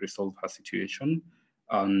resolve her situation,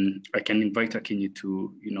 I can invite Akinyi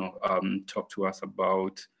to, talk to us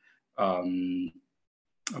about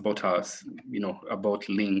us, about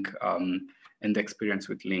Link and the experience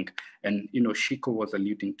with Link. And, Shiko was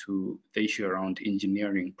alluding to the issue around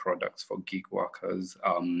engineering products for gig workers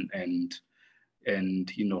and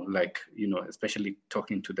especially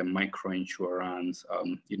talking to the micro insurance,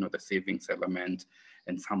 the savings element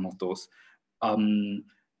and some of those.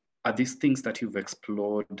 Are these things that you've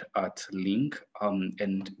explored at Link,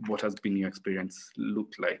 and what has been your experience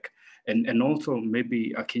look like? And also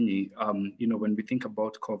maybe Akinyi, when we think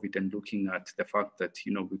about COVID and looking at the fact that,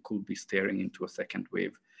 we could be staring into a second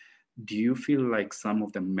wave, do you feel like some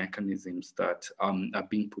of the mechanisms that are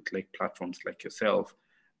being put, like platforms like yourself,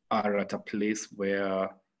 are at a place where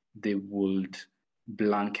they would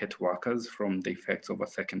blanket workers from the effects of a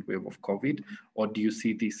second wave of COVID? Or do you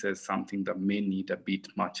see this as something that may need a bit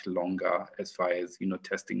much longer as far as,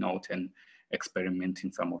 testing out and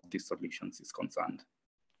experimenting some of these solutions is concerned?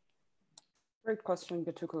 Great question,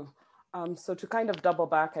 Gituku. So to kind of double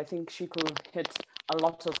back, I think Shiku hit a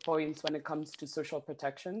lot of points when it comes to social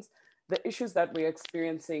protections. The issues that we're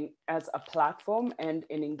experiencing as a platform and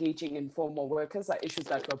in engaging informal workers are issues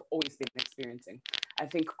that we've always been experiencing. I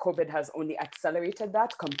think COVID has only accelerated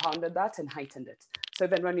that, compounded that, and heightened it. So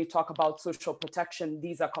then when we talk about social protection,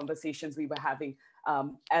 these are conversations we were having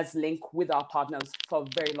as Link with our partners for a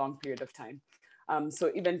very long period of time.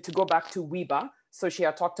 So even to go back to WEBA, so she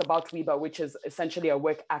had talked about WEBA, which is essentially a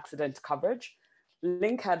work accident coverage.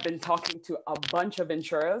 Link had been talking to a bunch of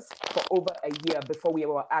insurers for over a year before we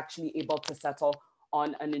were actually able to settle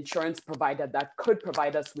on an insurance provider that could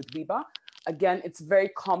provide us with WEBA. Again, it's very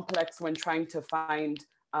complex when trying to find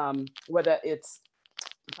whether it's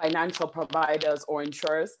financial providers or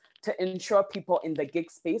insurers to insure people in the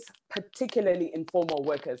gig space, particularly informal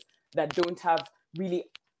workers that don't have really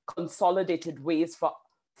consolidated ways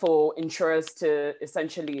for insurers to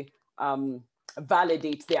essentially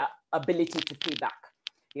validate their ability to pay back.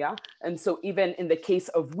 Yeah. And so even in the case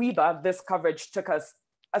of WEBA, this coverage took us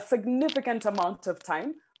a significant amount of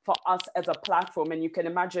time for us as a platform. And you can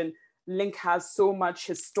imagine Link has so much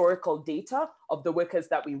historical data of the workers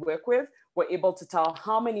that we work with. We're able to tell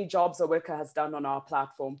how many jobs a worker has done on our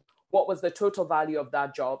platform, what was the total value of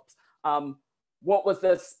that job, what was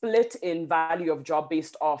the split in value of job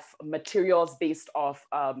based off materials, based off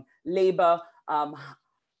labor,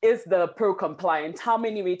 is the pro compliant, how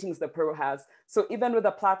many ratings the pro has. So even with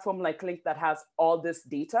a platform like Link that has all this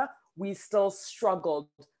data, we still struggled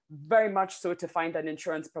very much so to find an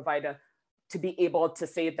insurance provider to be able to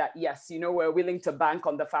say that, yes, we're willing to bank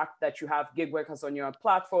on the fact that you have gig workers on your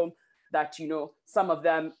platform, that, some of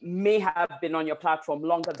them may have been on your platform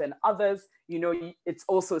longer than others. It's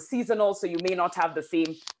also seasonal, so you may not have the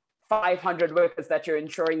same 500 workers that you're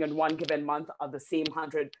insuring in one given month are the same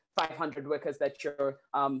 500 workers that you're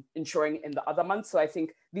insuring in the other month. So I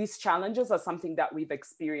think these challenges are something that we've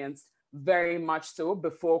experienced very much so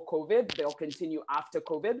before COVID. They'll continue after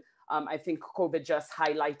COVID. I think COVID just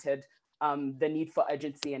highlighted the need for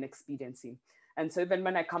urgency and expediency. And so even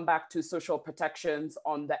when I come back to social protections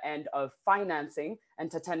on the end of financing, and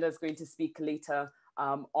Tatenda is going to speak later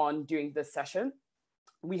on during this session,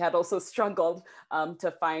 we had also struggled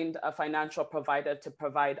to find a financial provider to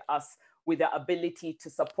provide us with the ability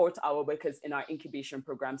to support our workers in our incubation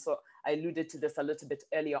program. So I alluded to this a little bit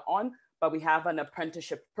earlier on, but we have an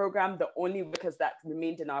apprenticeship program. The only workers that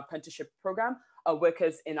remained in our apprenticeship program are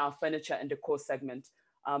workers in our furniture and decor segment.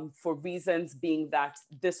 For reasons being that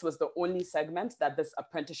this was the only segment that this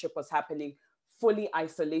apprenticeship was happening fully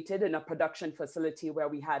isolated in a production facility where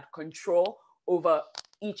we had control over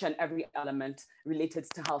each and every element related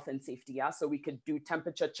to health and safety. Yeah, so we could do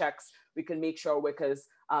temperature checks. We can make sure workers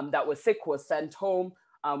that were sick were sent home.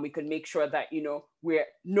 We could make sure that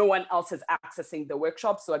no one else is accessing the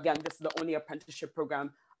workshop. So again, this is the only apprenticeship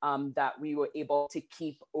program that we were able to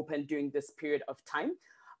keep open during this period of time.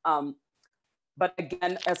 But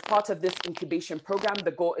again, as part of this incubation program,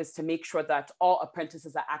 the goal is to make sure that all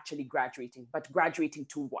apprentices are actually graduating, but graduating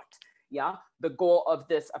to what? Yeah, the goal of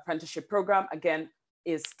this apprenticeship program, again,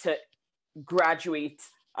 is to graduate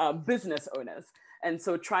business owners. And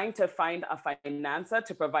so trying to find a financer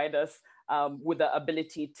to provide us with the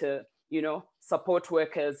ability to, support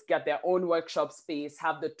workers, get their own workshop space,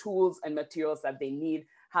 have the tools and materials that they need,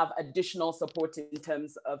 have additional support in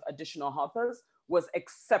terms of additional helpers, was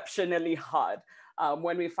exceptionally hard.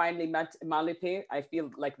 When we finally met Imalipe, I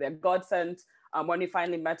feel like they're godsend. When we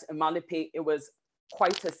finally met Imalipe, it was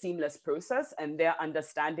quite a seamless process, and their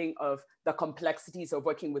understanding of the complexities of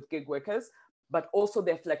working with gig workers, but also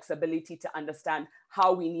their flexibility to understand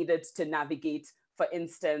how we needed to navigate, for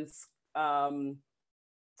instance,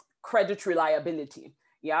 credit reliability.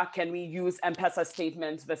 Yeah, can we use M-Pesa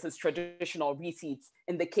statements versus traditional receipts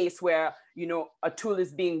in the case where, a tool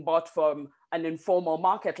is being bought from an informal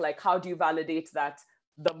market? Like, how do you validate that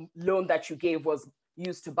the loan that you gave was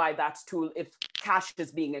used to buy that tool if cash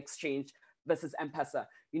is being exchanged versus M-Pesa?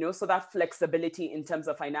 So that flexibility in terms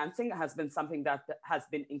of financing has been something that has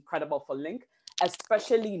been incredible for Link,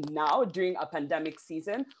 especially now during a pandemic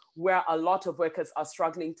season where a lot of workers are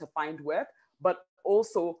struggling to find work, but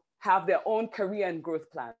also have their own career and growth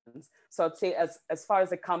plans. So I'd say as far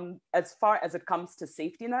as it comes to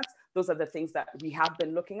safety nets, those are the things that we have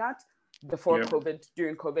been looking at before COVID,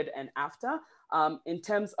 during COVID, and after. In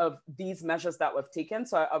terms of these measures that we've taken,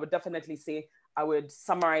 so I would definitely say I would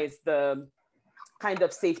summarize the kind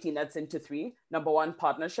of safety nets into three. Number one,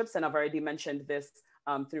 partnerships, and I've already mentioned this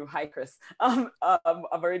through Chris. I've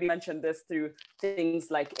already mentioned this through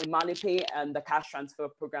things like Imalipe and the cash transfer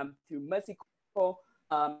program through Mercy Co.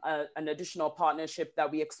 An additional partnership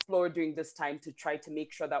that we explored during this time to try to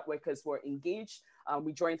make sure that workers were engaged.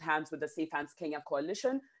 We joined hands with the Safe Hands Kenya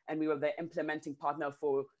Coalition, and we were the implementing partner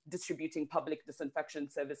for distributing public disinfection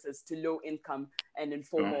services to low income and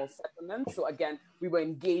informal settlements. So again, we were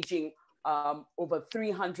engaging over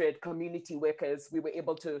 300 community workers. We were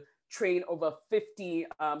able to train over 50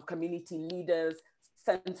 community leaders,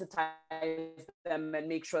 sensitize them, and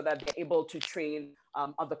make sure that they're able to train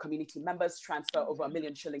other community members, transfer over $1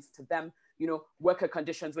 million shillings to them, worker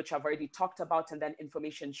conditions, which I've already talked about, and then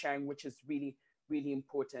information sharing, which is really, really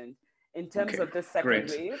important. In terms of the second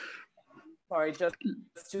wave, sorry, just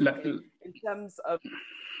in terms of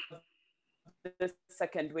this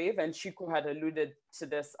second wave, and Shiku had alluded to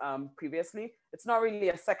this previously, it's not really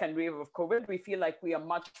a second wave of COVID. We feel like we are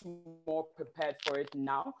much more prepared for it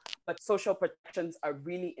now, but social protections are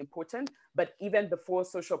really important. But even before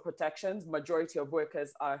social protections, majority of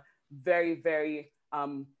workers are very, very,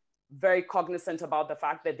 very cognizant about the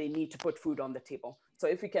fact that they need to put food on the table. So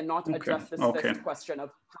if we cannot address this first question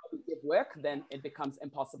of how we give work, then it becomes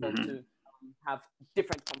impossible to have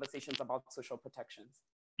different conversations about social protections.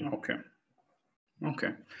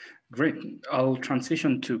 Okay, great. I'll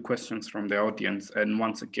transition to questions from the audience. And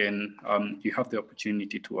once again, you have the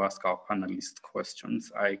opportunity to ask our panelists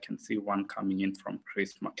questions. I can see one coming in from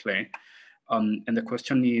Chris McClay. And the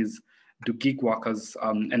question is, do gig workers,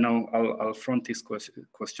 and I'll front this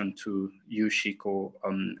question to you, Shiko,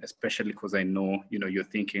 especially because I know, you're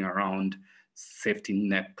thinking around safety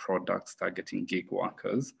net products targeting gig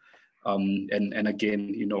workers. And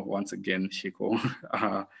again, once again,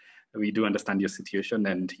 Shiko, we do understand your situation,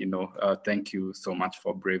 and thank you so much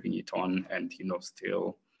for braving it on and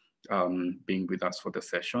still being with us for the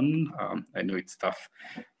session. I know it's tough,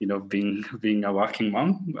 being a working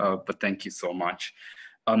mom, but thank you so much.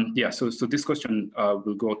 So this question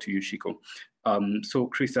will go to you, Shiko. So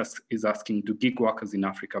Chris is asking, do gig workers in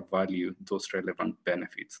Africa value those relevant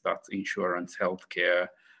benefits? That's insurance, healthcare,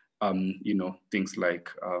 things like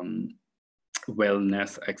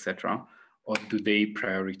wellness, etc. Or do they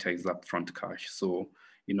prioritize upfront cash? So,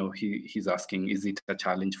 he's asking, is it a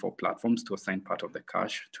challenge for platforms to assign part of the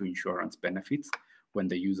cash to insurance benefits when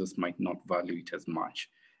the users might not value it as much?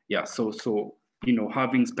 So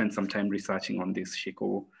having spent some time researching on this,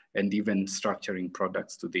 Shiko, and even structuring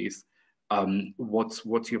products to this,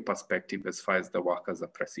 what's your perspective as far as the workers'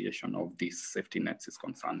 appreciation of these safety nets is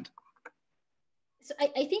concerned? So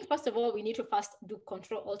I think, first of all, we need to first do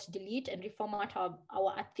Control-Alt-Delete and reformat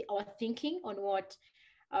our thinking on what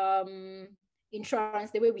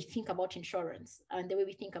insurance, the way we think about insurance and the way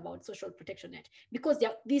we think about social protection net, because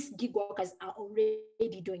these gig workers are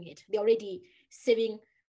already doing it. They're already saving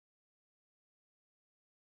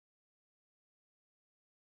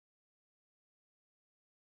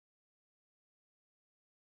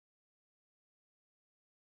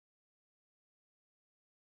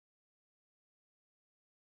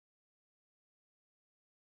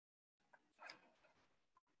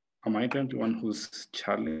Am I the only one who's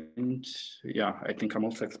challenged? Yeah, I think I'm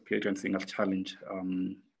also experiencing a challenge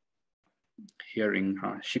hearing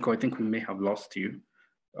her. Shiko, I think we may have lost you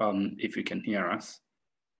if you can hear us.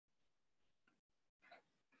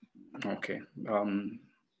 Okay.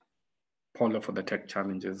 Paula for the tech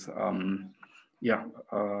challenges. Yeah.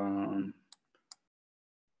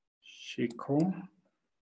 Shiko.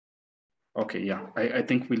 Okay, yeah, I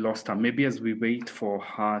think we lost her. Maybe as we wait for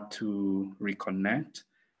her to reconnect.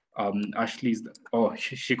 Ashley's, oh,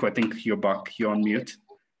 Shiko, I think you're back. You're on mute.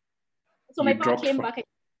 So my power came back.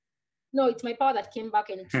 No, it's my power that came back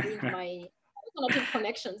and it's ruined my alternative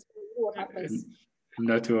connections. What happens?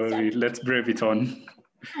 Not to worry. Let's brave it on.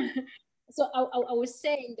 So I was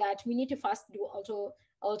saying that we need to first do auto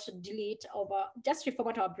delete over, just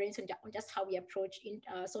reformat our brains on just how we approach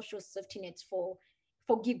social safety nets for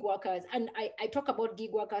gig workers. And I talk about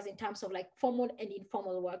gig workers in terms of like formal and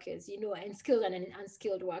informal workers, you know, and skilled and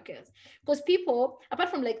unskilled workers. Because people, apart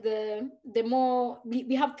from like the more,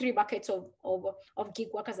 we have three buckets of gig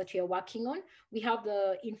workers that we are working on. We have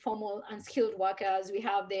the informal unskilled workers, we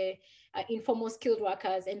have the informal skilled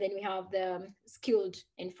workers, and then we have the skilled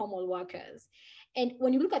informal workers. And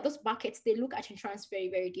when you look at those buckets, they look at insurance very,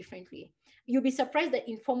 very differently. You'll be surprised that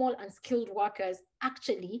informal and skilled workers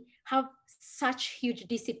actually have such huge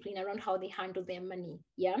discipline around how they handle their money.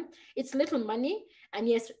 Yeah, it's little money. And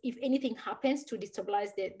yes, if anything happens to destabilize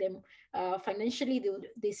them financially,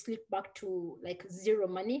 they slip back to like zero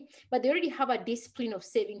money, but they already have a discipline of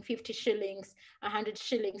saving 50 shillings, 100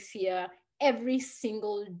 shillings here, every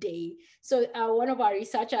single day. So one of our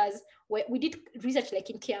researchers, we did research like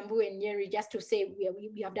in Kiambu and Nyeri, just to say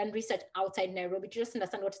we have done research outside Nairobi to just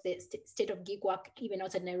understand what's the state of gig work even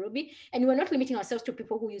outside Nairobi. And we're not limiting ourselves to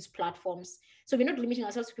people who use platforms. So we're not limiting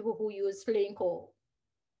ourselves to people who use Flink or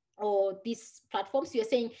these platforms. You're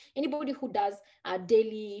saying anybody who does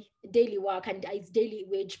daily work and is daily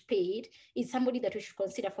wage paid is somebody that we should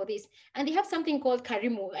consider for this. And they have something called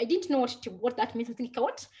Karimu. I didn't know what that means. I think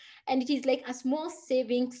what? And it is like a small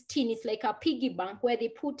savings tin. It's like a piggy bank where they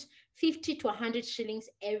put 50 to 100 shillings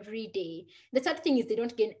every day. The sad thing is they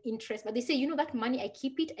don't gain interest, but they say, you know, that money, I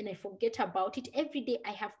keep it and I forget about it. Every day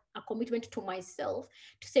I have a commitment to myself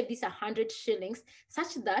to save this 100 shillings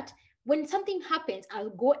such that when something happens, I'll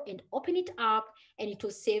go and open it up and it will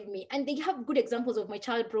save me. And they have good examples of my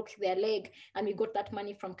child broke their leg and we got that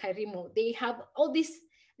money from Karimo. They have all these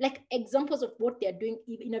like examples of what they're doing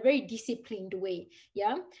in a very disciplined way.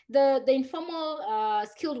 Yeah, the informal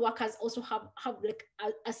skilled workers also have like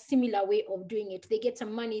a similar way of doing it. They get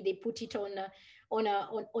some money, they put it on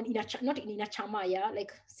not in a chama, yeah,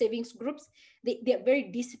 like savings groups. They're very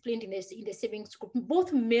disciplined in the savings group,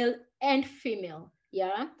 both male and female.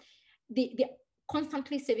 Yeah, they're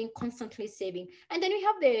constantly saving. And then we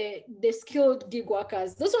have the skilled gig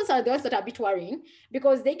workers. Those ones are the ones that are a bit worrying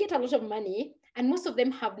because they get a lot of money and most of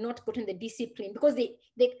them have not gotten the discipline because they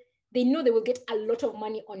know they will get a lot of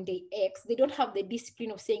money on day X. They don't have the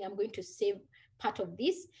discipline of saying, I'm going to save part of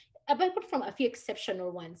this, apart from a few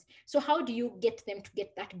exceptional ones. So how do you get them to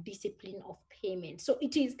get that discipline of payment? So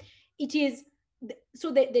it is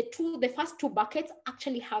so the first two buckets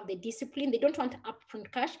actually have the discipline. They don't want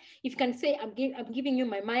upfront cash. If you can say, I'm giving you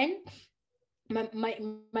my money, I'm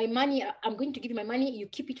going to give you my money, you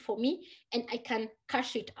keep it for me and I can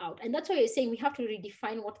cash it out. And that's why you're saying we have to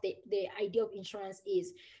redefine what the idea of insurance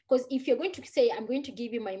is. Because if you're going to say, I'm going to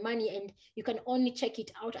give you my money and you can only check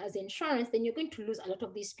it out as insurance, then you're going to lose a lot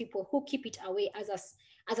of these people who keep it away as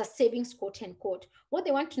a savings, quote unquote. What they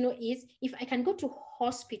want to know is if I can go to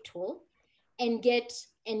hospital and get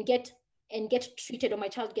treated, or my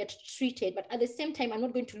child get treated, but at the same time, I'm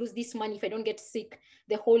not going to lose this money if I don't get sick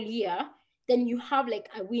the whole year, then you have like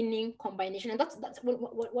a winning combination. And that's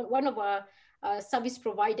one of our service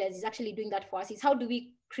providers is actually doing that for us, is how do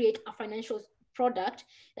we create a financial product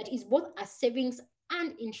that is both a savings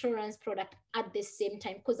and insurance product at the same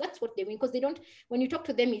time, because that's what they win. Because they don't, when you talk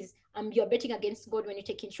to them is you're betting against God when you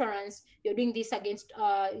take insurance, you're doing this against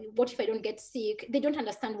what if I don't get sick. They don't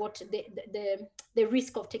understand what the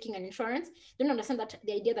risk of taking an insurance. They don't understand that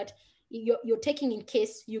the idea that you're taking in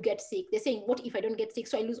case you get sick. They're saying, what if I don't get sick,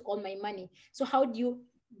 so I lose all my money? So how do you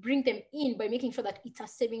bring them in? By making sure that it's a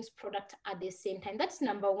savings product at the same time. That's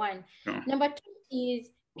number one. Yeah. Number two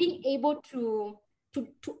is being able to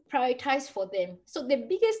prioritize for them. So the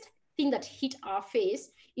biggest thing that hit our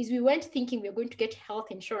face is we went thinking we were going to get health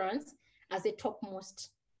insurance as the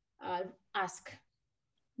topmost ask.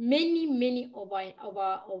 Many of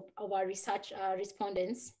our research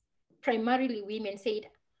respondents, primarily women, said,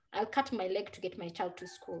 I'll cut my leg to get my child to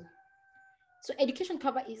school. So education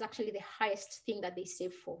cover is actually the highest thing that they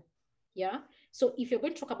save for. Yeah. So if you're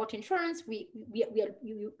going to talk about insurance, we are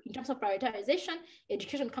in terms of prioritization,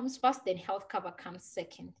 education comes first, then health cover comes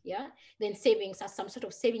second. Yeah. Then savings as some sort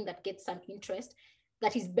of saving that gets some interest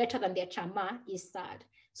that is better than their chama is third.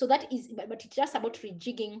 So that is, but it's just about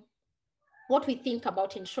rejigging what we think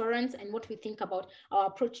about insurance and what we think about our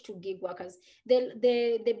approach to gig workers.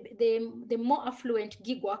 The more affluent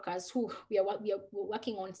gig workers who we are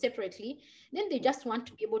working on separately, then they just want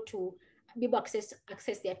to be able to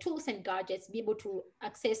access their tools and gadgets, be able to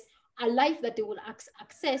access a life that they will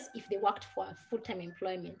access if they worked for a full-time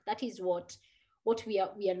employment. That is what we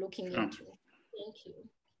are looking into. Thank you.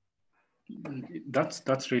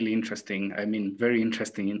 That's really interesting. I mean, very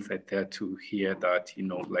interesting insight there to hear that, you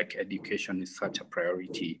know, like education is such a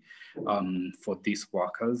priority for these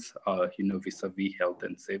workers, you know, vis-a-vis health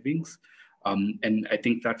and savings. And I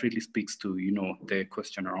think that really speaks to, you know, the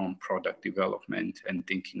question around product development and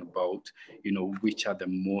thinking about, you know, which are the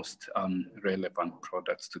most relevant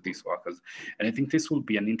products to these workers. And I think this will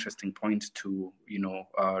be an interesting point to, you know,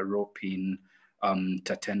 rope in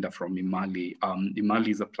Tatenda from Imali. Imali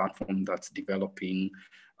is a platform that's developing,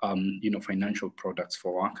 you know, financial products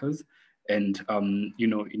for workers. And, you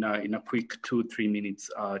know, in a quick 2-3 minutes,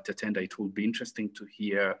 Tatenda, it will be interesting to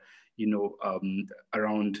hear, you know,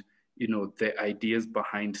 around, you know, the ideas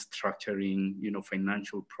behind structuring, you know,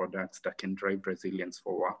 financial products that can drive resilience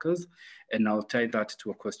for workers. And I'll tie that to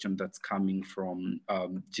a question that's coming from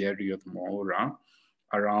Jerry Moura,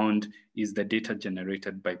 around, is the data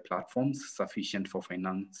generated by platforms sufficient for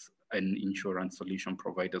finance and insurance solution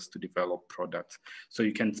providers to develop products? So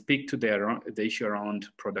you can speak to the issue around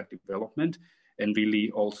product development, and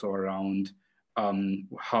really also around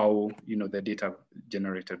how, you know, the data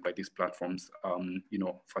generated by these platforms, you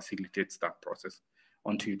know, facilitates that process.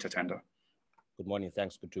 On to you, Tatenda. Good morning.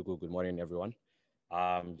 Thanks, Kutuku. Good morning, everyone.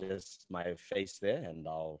 Just my face there, and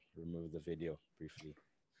I'll remove the video briefly.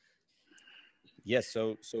 Yes,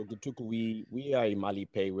 so Gutuku, we are Imali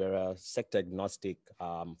Pay. We're a sector agnostic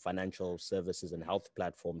financial services and health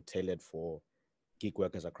platform tailored for gig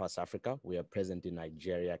workers across Africa. We are present in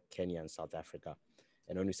Nigeria, Kenya, and South Africa.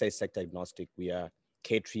 And when we say sector agnostic, we are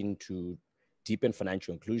catering to deepen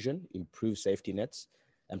financial inclusion, improve safety nets,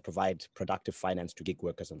 and provide productive finance to gig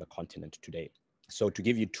workers on the continent today. So to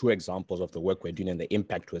give you 2 examples of the work we're doing and the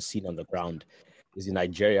impact we're seeing on the ground is in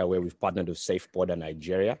Nigeria, where we've partnered with Safe Border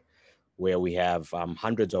Nigeria, where we have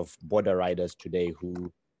hundreds of border riders today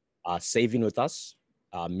who are saving with us,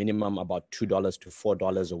 minimum about $2 to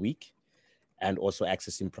 $4 a week, and also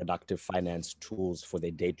accessing productive finance tools for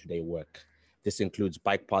their day-to-day work. This includes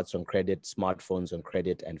bike parts on credit, smartphones on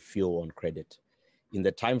credit, and fuel on credit. In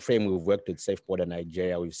the time frame we've worked with Safe Border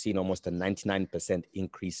Nigeria, we've seen almost a 99%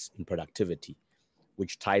 increase in productivity,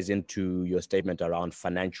 which ties into your statement around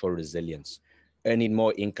financial resilience. Earning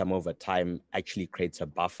more income over time actually creates a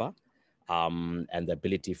buffer and the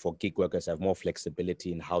ability for gig workers to have more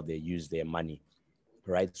flexibility in how they use their money,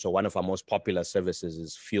 right? So one of our most popular services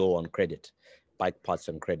is fuel on credit, bike parts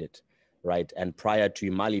on credit, right? And prior to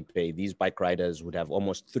Imali Pay, these bike riders would have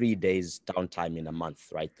almost 3 days downtime in a month,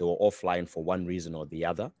 right? They were offline for one reason or the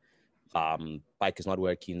other. Bike is not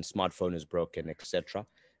working, smartphone is broken, etc.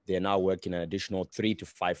 They're now working an additional 3 to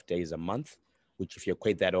 5 days a month, which if you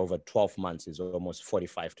equate that over 12 months is almost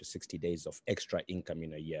 45 to 60 days of extra income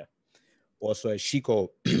in a year. Also, as Shiko,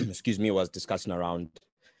 excuse me, was discussing around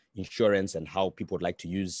insurance and how people would like to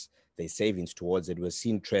use their savings towards it, we're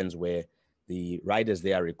seeing trends where the riders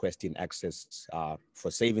there are requesting access for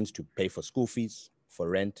savings to pay for school fees, for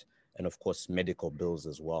rent, and of course, medical bills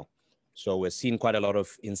as well. So we're seeing quite a lot of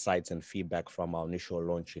insights and feedback from our initial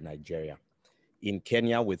launch in Nigeria. In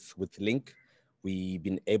Kenya with Link, we've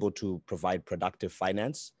been able to provide productive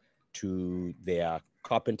finance to their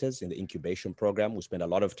carpenters in the incubation program. We spend a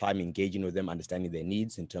lot of time engaging with them, understanding their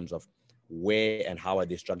needs in terms of where and how are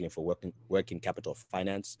they struggling for working capital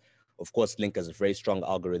finance. Of course, Link has very strong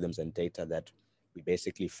algorithms and data that we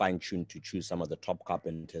basically fine-tune to choose some of the top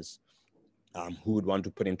carpenters who would want to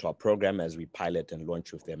put into our program as we pilot and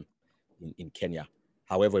launch with them in Kenya.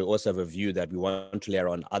 However, we also have a view that we want to layer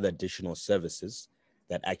on other additional services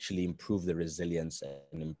that actually improve the resilience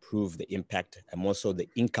and improve the impact and also the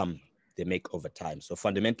income they make over time. So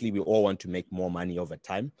fundamentally, we all want to make more money over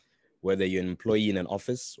time, whether you're an employee in an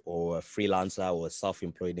office or a freelancer or a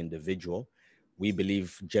self-employed individual. We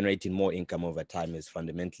believe generating more income over time is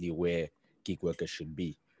fundamentally where gig workers should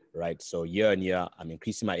be, right? So year on year, I'm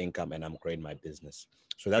increasing my income and I'm growing my business.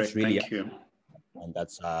 So that's Great, really, thank you. And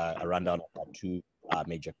that's a rundown of our 2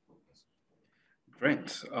 major.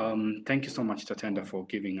 Great. Thank you so much, Tatenda, for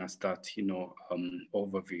giving us that,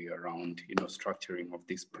 overview around, structuring of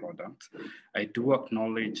this product. I do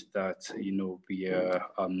acknowledge that, we are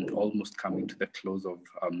almost coming to the close of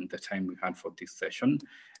the time we had for this session,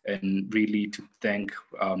 and really to thank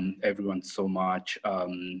everyone so much,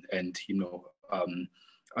 and,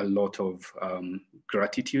 a lot of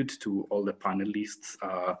gratitude to all the panelists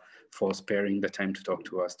for sparing the time to talk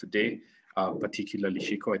to us today. Particularly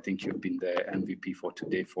Shiko, I think you've been the MVP for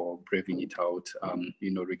today for braving it out,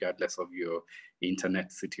 regardless of your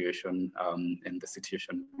internet situation and the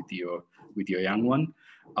situation with your young one.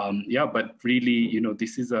 Yeah, but really,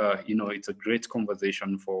 this is it's a great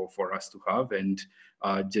conversation for us to have. And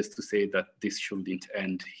just to say that this shouldn't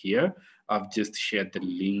end here. I've just shared the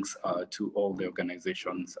links to all the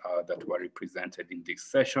organizations that were represented in this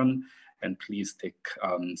session. And please take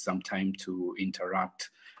some time to interact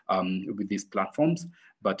with these platforms,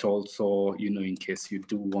 but also, in case you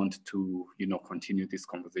do want to, continue this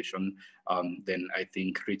conversation, then I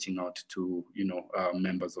think reaching out to,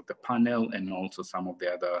 members of the panel and also some of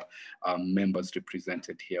the other members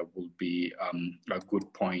represented here will be a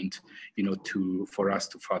good point, for us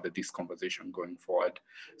to further this conversation going forward.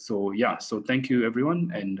 So yeah, so thank you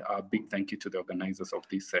everyone, and a big thank you to the organizers of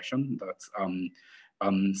this session. That's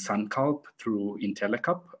SunCalp through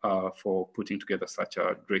Intellicup for putting together such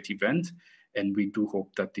a great event. And we do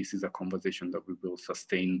hope that this is a conversation that we will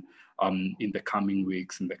sustain in the coming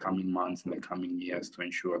weeks, in the coming months, in the coming years to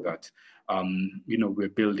ensure that, we're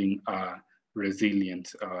building a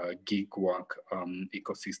resilient gig work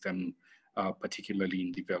ecosystem, particularly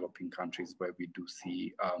in developing countries where we do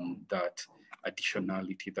see that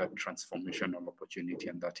additionality, that transformational opportunity,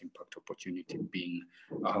 and that impact opportunity being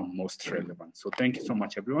most relevant. So thank you so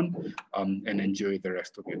much, everyone, and enjoy the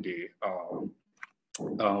rest of your day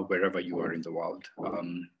wherever you are in the world.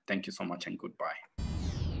 Thank you so much and goodbye.